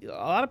thing. A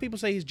lot of people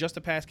say he's just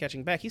a pass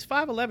catching back. He's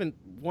 5'11",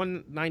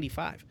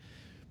 195.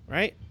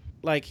 Right?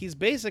 Like, he's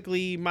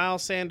basically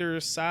Miles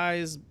Sanders'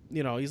 size.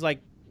 He's like,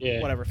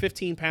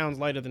 15 pounds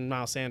lighter than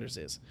Miles Sanders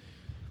is.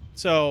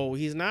 So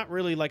he's not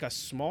really like a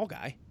small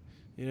guy.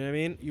 You know what I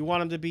mean? You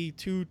want him to be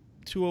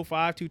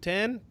 205,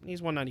 210.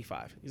 He's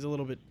 195. He's a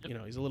little bit,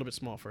 he's a little bit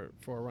small for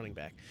a running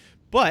back.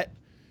 But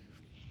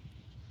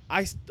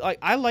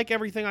I like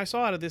everything I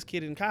saw out of this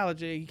kid in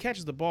college. He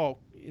catches the ball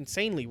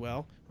insanely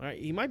well. Right?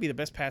 He might be the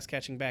best pass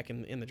catching back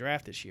in the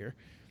draft this year.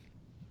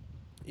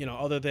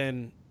 Other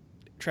than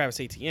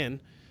Travis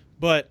Etienne,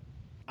 but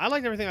I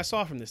liked everything I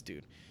saw from this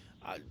dude.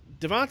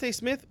 Devontae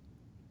Smith,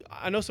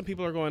 I know some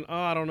people are going,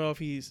 I don't know if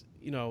he's,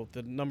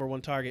 the number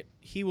one target.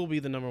 He will be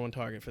the number one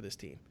target for this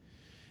team.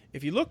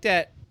 If you looked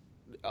at,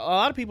 a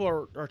lot of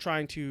people are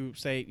trying to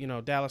say,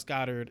 Dallas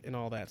Goedert and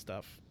all that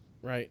stuff,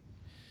 right?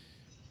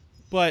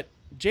 But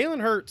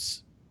Jalen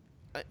Hurts,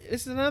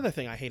 this is another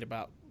thing I hate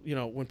about,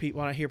 when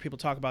I hear people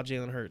talk about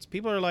Jalen Hurts.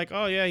 People are like,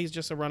 oh yeah, he's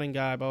just a running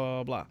guy,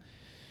 blah, blah, blah.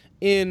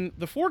 In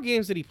the 4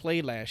 games that he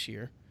played last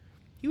year,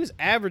 he was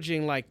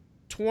averaging like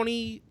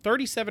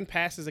 37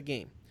 passes a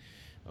game.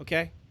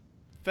 Okay?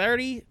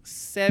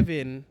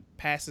 37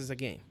 passes a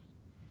game.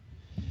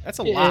 That's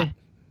a lot.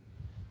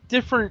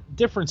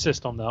 Different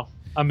system, though.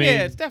 I mean,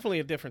 yeah, it's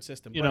definitely a different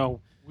system.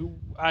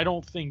 I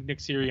don't think Nick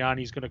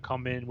Sirianni's going to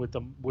come in with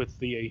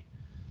the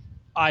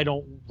I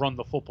don't run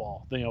the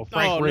football.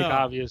 Frank Reich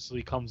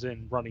obviously comes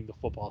in running the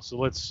football.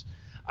 So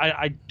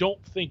I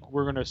don't think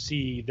we're going to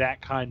see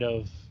that kind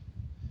of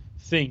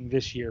thing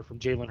this year from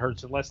Jalen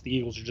Hurts unless the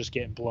Eagles are just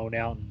getting blown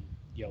out and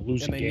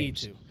losing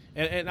games.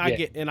 And they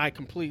need to. And I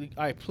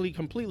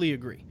completely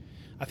agree.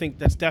 I think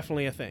that's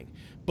definitely a thing.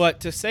 But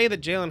to say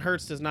that Jalen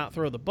Hurts does not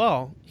throw the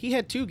ball, he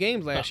had 2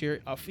 games last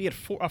year. He had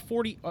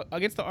 40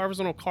 against the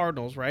Arizona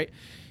Cardinals, right?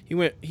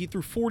 He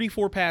threw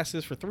 44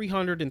 passes for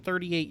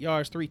 338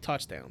 yards, 3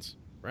 touchdowns,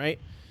 right?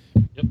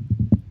 Yep.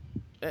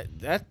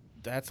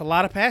 That's a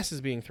lot of passes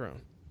being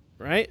thrown,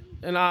 right?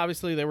 And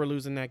obviously they were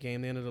losing that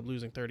game. They ended up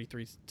losing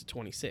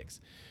 33-26.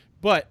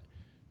 But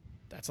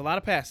that's a lot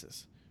of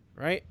passes,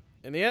 right?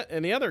 And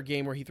the other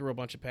game where he threw a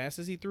bunch of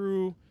passes, he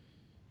threw,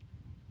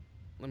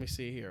 let me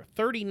see here,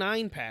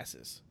 39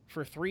 passes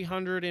for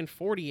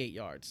 348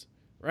 yards,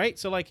 right?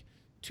 So, like,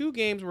 2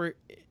 games where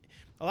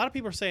a lot of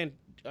people are saying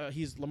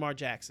he's Lamar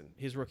Jackson,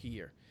 his rookie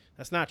year.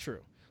 That's not true.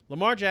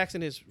 Lamar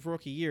Jackson, his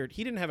rookie year,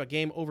 he didn't have a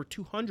game over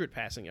 200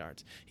 passing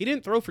yards. He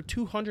didn't throw for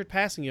 200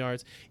 passing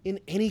yards in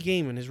any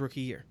game in his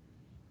rookie year,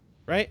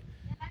 right?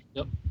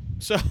 Yep.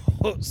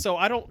 So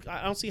I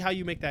don't see how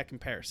you make that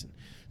comparison.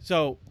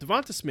 So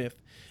Devonta Smith,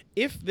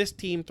 if this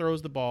team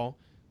throws the ball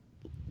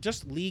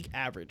just league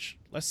average,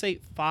 let's say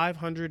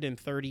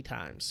 530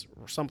 times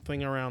or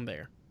something around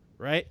there,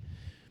 right?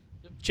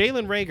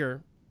 Jalen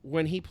Reagor,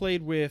 when he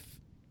played with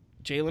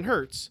Jalen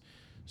Hurts,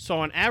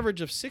 saw an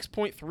average of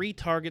 6.3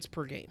 targets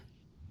per game.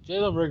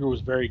 Jalen Reagor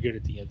was very good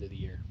at the end of the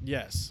year.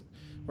 Yes.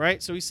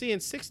 Right? So he's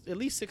seeing at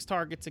least 6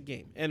 targets a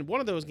game. And one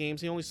of those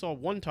games, he only saw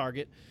 1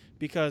 target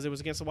because it was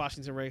against the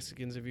Washington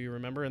Redskins, if you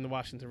remember, and the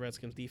Washington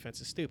Redskins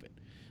defense is stupid.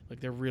 Like,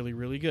 they're really,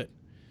 really good.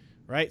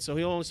 Right? So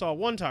he only saw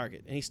 1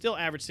 target, and he still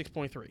averaged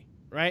 6.3.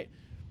 Right?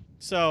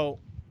 So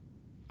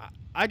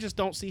I just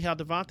don't see how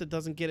Devonta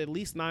doesn't get at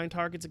least 9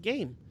 targets a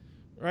game.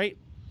 Right?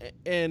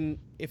 And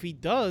if he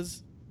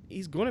does,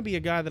 he's going to be a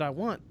guy that I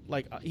want.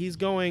 Like, he's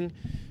going,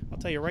 I'll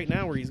tell you right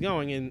now where he's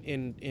going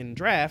in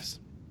drafts.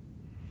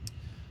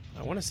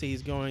 I want to say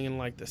he's going in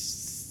like the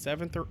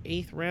 7th or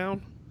 8th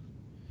round.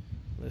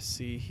 Let's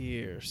see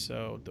here.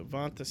 So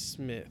Devonta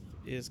Smith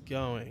is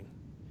going.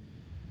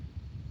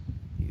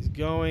 He's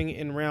going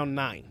in round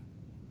 9.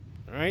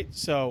 All right.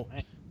 So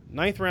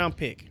 9th round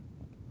pick.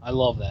 I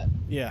love that.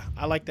 Yeah,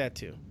 I like that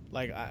too.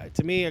 Like,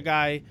 to me, a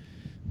guy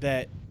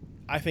that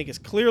I think is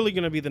clearly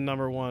going to be the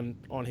number 1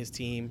 on his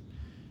team.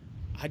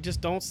 I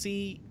just don't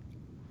see.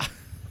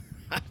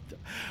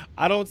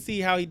 I don't see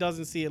how he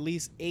doesn't see at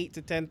least 8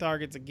 to 10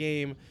 targets a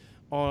game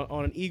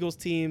on an Eagles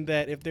team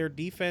that, if their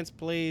defense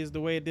plays the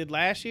way it did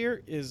last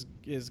year, is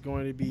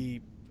going to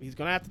be, he's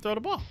going to have to throw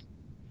the ball.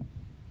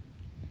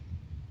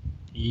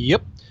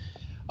 Yep.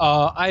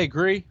 I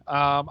agree.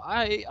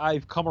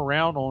 I've come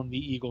around on the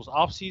Eagles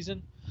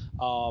offseason.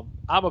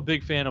 I'm a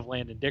big fan of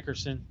Landon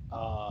Dickerson.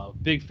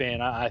 Big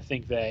fan. I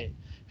think that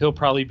he'll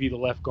probably be the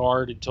left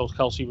guard until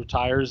Kelsey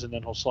retires, and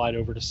then he'll slide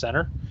over to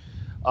center.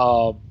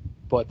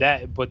 But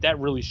that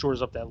really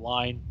shores up that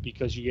line,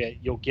 because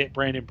you'll get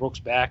Brandon Brooks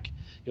back.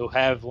 You'll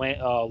have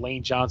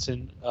Lane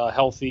Johnson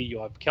healthy.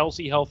 You'll have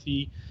Kelsey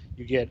healthy.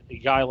 You get a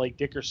guy like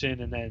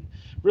Dickerson, and then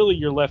really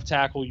your left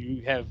tackle,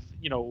 you have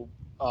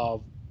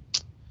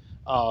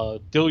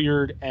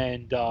Dilliard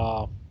and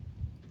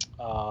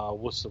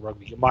what's the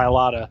rugby?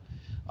 Mailata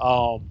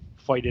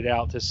fight it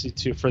out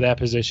for that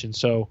position.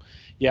 So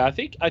yeah, I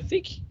think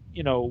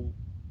the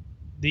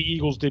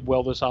Eagles did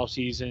well this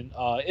offseason.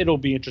 It'll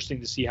be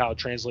interesting to see how it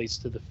translates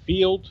to the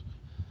field.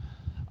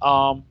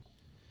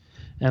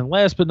 And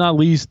last but not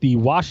least, the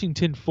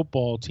Washington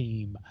football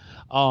team.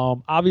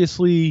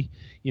 Obviously,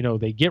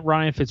 they get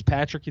Ryan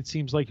Fitzpatrick, it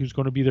seems like, who's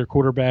going to be their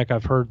quarterback.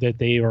 I've heard that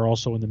they are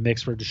also in the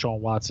mix for Deshaun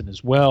Watson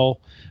as well,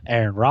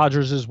 Aaron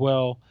Rodgers as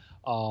well.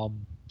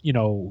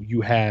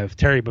 You have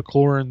Terry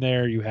McLaurin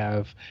there. You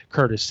have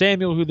Curtis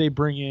Samuel, who they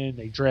bring in.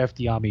 They draft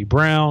De'Ami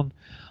Brown.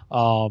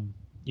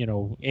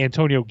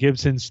 Antonio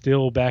Gibson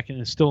still in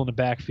the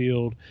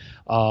backfield.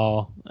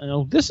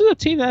 This is a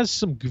team that has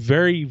some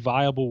very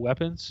viable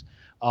weapons.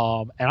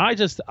 And I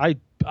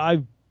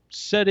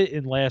said it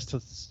in the last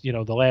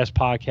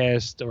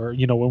podcast, or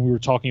when we were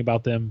talking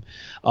about them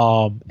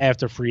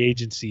after free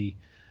agency.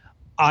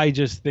 I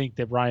just think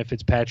that Ryan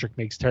Fitzpatrick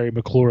makes Terry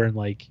McLaurin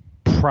like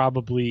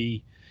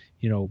probably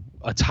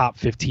a top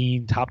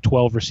 15, top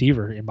 12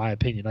 receiver, in my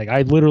opinion. Like,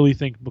 I literally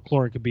think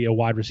McLaurin could be a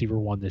wide receiver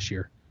 1 this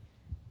year.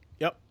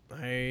 Yep,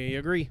 I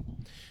agree.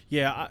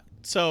 Yeah,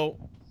 so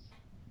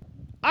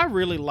I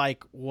really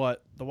like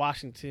what the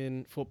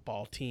Washington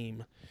football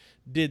team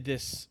did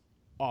this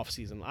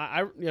offseason.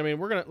 I mean,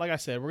 we're gonna, like I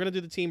said, we're gonna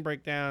do the team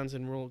breakdowns,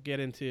 and we'll get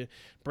into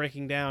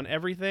breaking down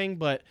everything.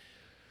 But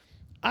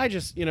I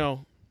just, I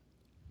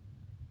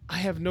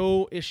have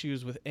no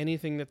issues with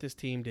anything that this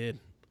team did.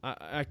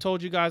 I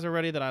told you guys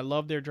already that I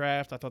loved their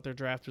draft. I thought their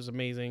draft was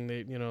amazing.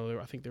 They,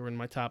 I think they were in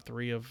my top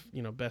 3 of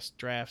best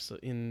drafts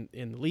in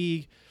the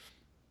league.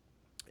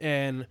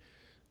 And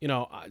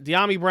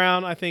De'Ami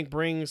Brown, I think,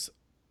 brings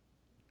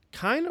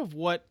kind of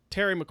what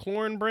Terry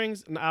McLaurin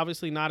brings, and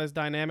obviously not as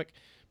dynamic,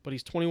 but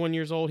he's 21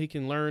 years old. He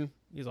can learn.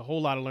 He has a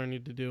whole lot of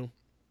learning to do.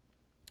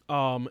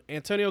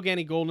 Antonio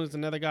Gandy Golden is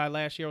another guy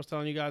last year I was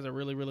telling you guys I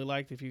really, really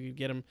liked. If you could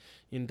get him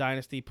in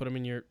Dynasty, put him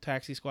in your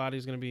taxi squad,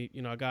 he's going to be,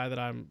 a guy that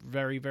I'm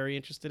very, very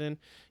interested in.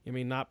 He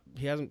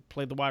hasn't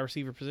played the wide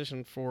receiver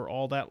position for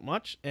all that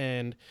much,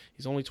 and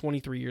he's only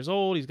 23 years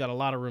old. He's got a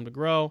lot of room to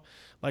grow.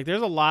 Like,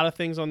 there's a lot of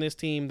things on this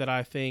team that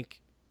I think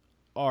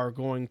are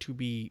going to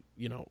be,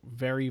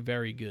 very,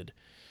 very good.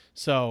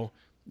 So,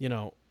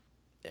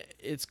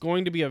 it's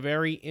going to be a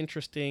very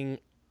interesting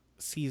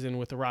season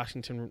with the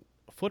Washington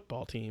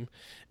football team.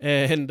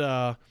 And,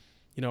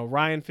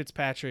 Ryan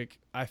Fitzpatrick,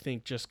 I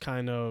think, just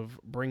kind of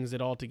brings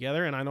it all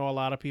together. And I know a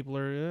lot of people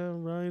are,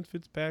 Ryan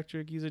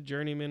Fitzpatrick, he's a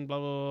journeyman, blah,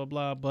 blah, blah,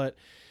 blah. But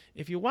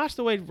if you watch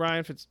the way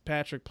Ryan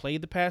Fitzpatrick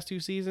played the past 2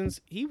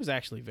 seasons, he was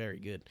actually very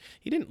good.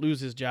 He didn't lose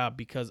his job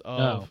because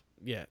of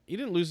he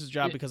didn't lose his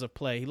job because of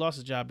play. He lost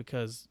his job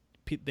because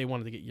they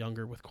wanted to get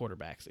younger with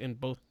quarterbacks in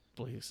both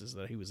places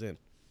that he was in.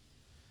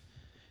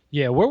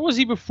 Yeah, where was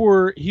he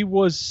before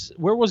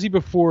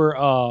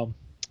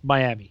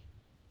Miami?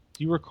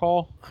 Do you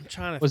recall? I'm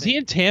trying to Was he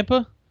in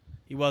Tampa?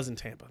 He was in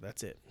Tampa.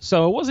 That's it.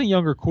 So it wasn't a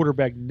younger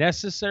quarterback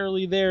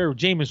necessarily there.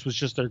 Jameis was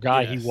just their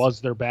guy. Yes. He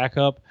was their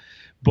backup.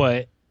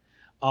 But,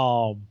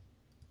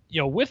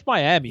 with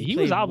Miami, he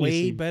was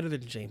obviously way better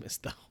than Jameis,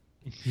 though.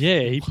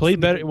 Yeah, he played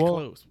better. Well,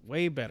 close.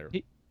 Way better.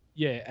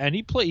 And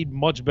he played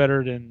much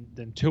better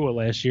than Tua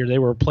last year. They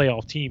were a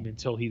playoff team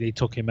until they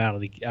took him out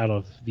of the.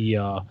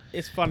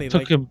 It's funny.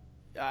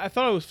 I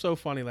thought it was so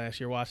funny last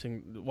year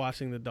watching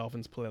the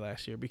Dolphins play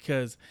last year,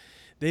 because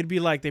they'd be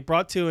like, they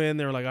brought Tua in,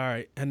 they were like, all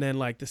right, and then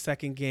like the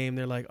second game,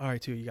 they're like, all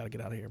right, Tua, you got to get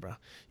out of here, bro.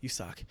 You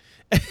suck.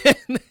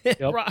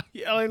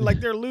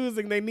 Like they're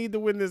losing, they need to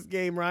win this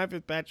game. Ryan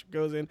Fitzpatrick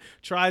goes in,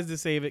 tries to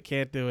save it,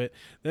 can't do it.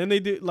 Then they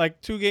do,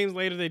 like 2 games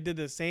later, they did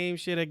the same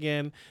shit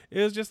again.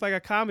 It was just like a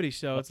comedy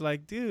show. It's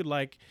like, dude,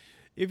 like,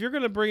 if you're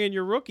gonna bring in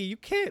your rookie, you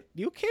can't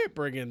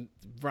bring in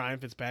Ryan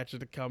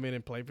Fitzpatrick to come in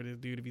and play for this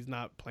dude if he's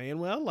not playing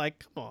well. Like,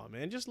 come on,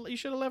 man. You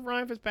should have left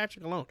Ryan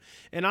Fitzpatrick alone.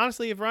 And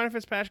honestly, if Ryan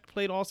Fitzpatrick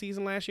played all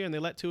season last year and they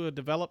let Tua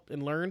develop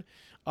and learn,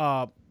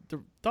 the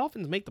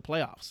Dolphins make the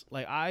playoffs.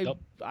 Like, I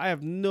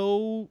have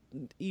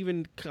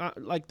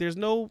there's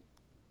no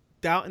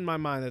doubt in my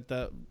mind that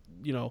the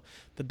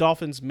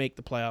Dolphins make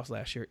the playoffs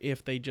last year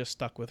if they just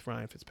stuck with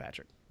Ryan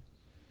Fitzpatrick.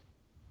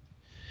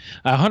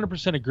 I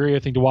 100% agree. I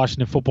think the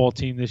Washington football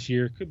team this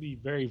year could be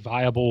very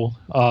viable.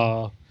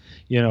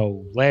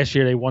 Last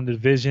year they won the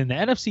division. The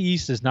NFC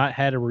East has not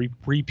had a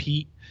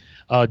repeat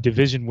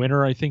division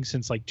winner, I think,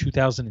 since like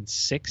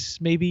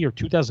 2006 maybe, or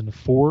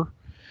 2004.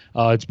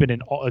 It's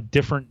been a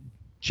different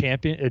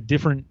champion, a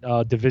different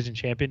division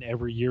champion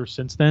every year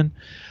since then.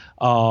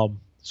 So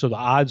the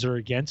odds are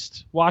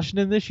against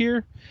Washington this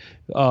year.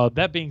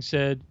 That being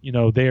said,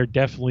 they are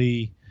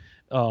definitely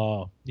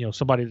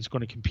somebody that's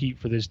going to compete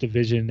for this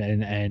division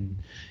and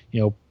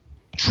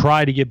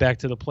try to get back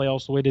to the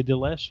playoffs the way they did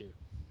last year.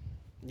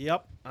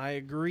 Yep, I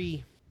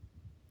agree.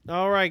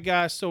 All right,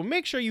 guys. So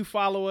make sure you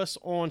follow us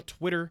on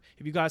Twitter.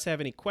 If you guys have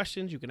any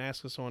questions, you can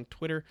ask us on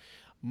Twitter.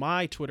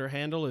 My Twitter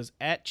handle is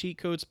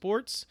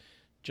 @CheatCodeSports,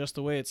 just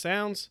the way it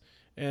sounds.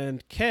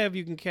 And Kev,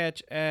 you can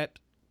catch at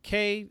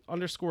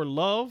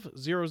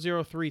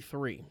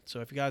K_love0033.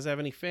 So if you guys have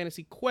any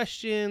fantasy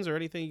questions or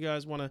anything you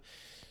guys want to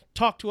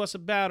talk to us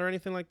about or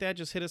anything like that,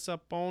 just hit us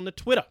up on the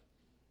Twitter.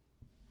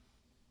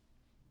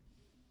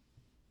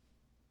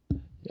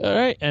 All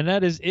right, and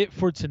that is it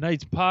for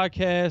tonight's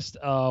podcast.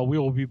 We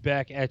will be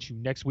back at you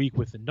next week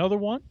with another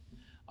one.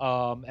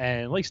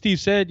 And like Steve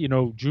said,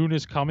 June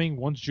is coming.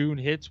 Once June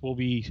hits, we'll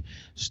be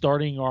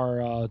starting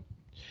our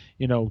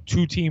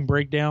 2-team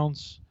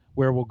breakdowns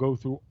where we'll go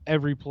through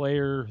every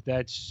player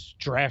that's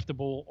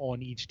draftable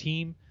on each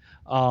team,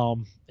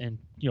 and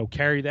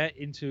carry that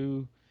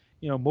into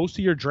most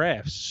of your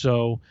drafts.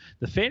 So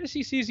the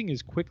fantasy season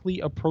is quickly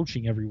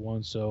approaching,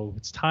 everyone. So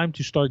it's time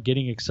to start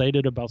getting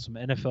excited about some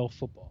NFL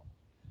football.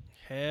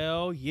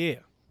 Hell yeah.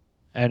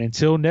 And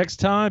until next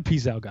time,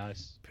 peace out,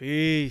 guys.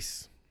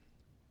 Peace.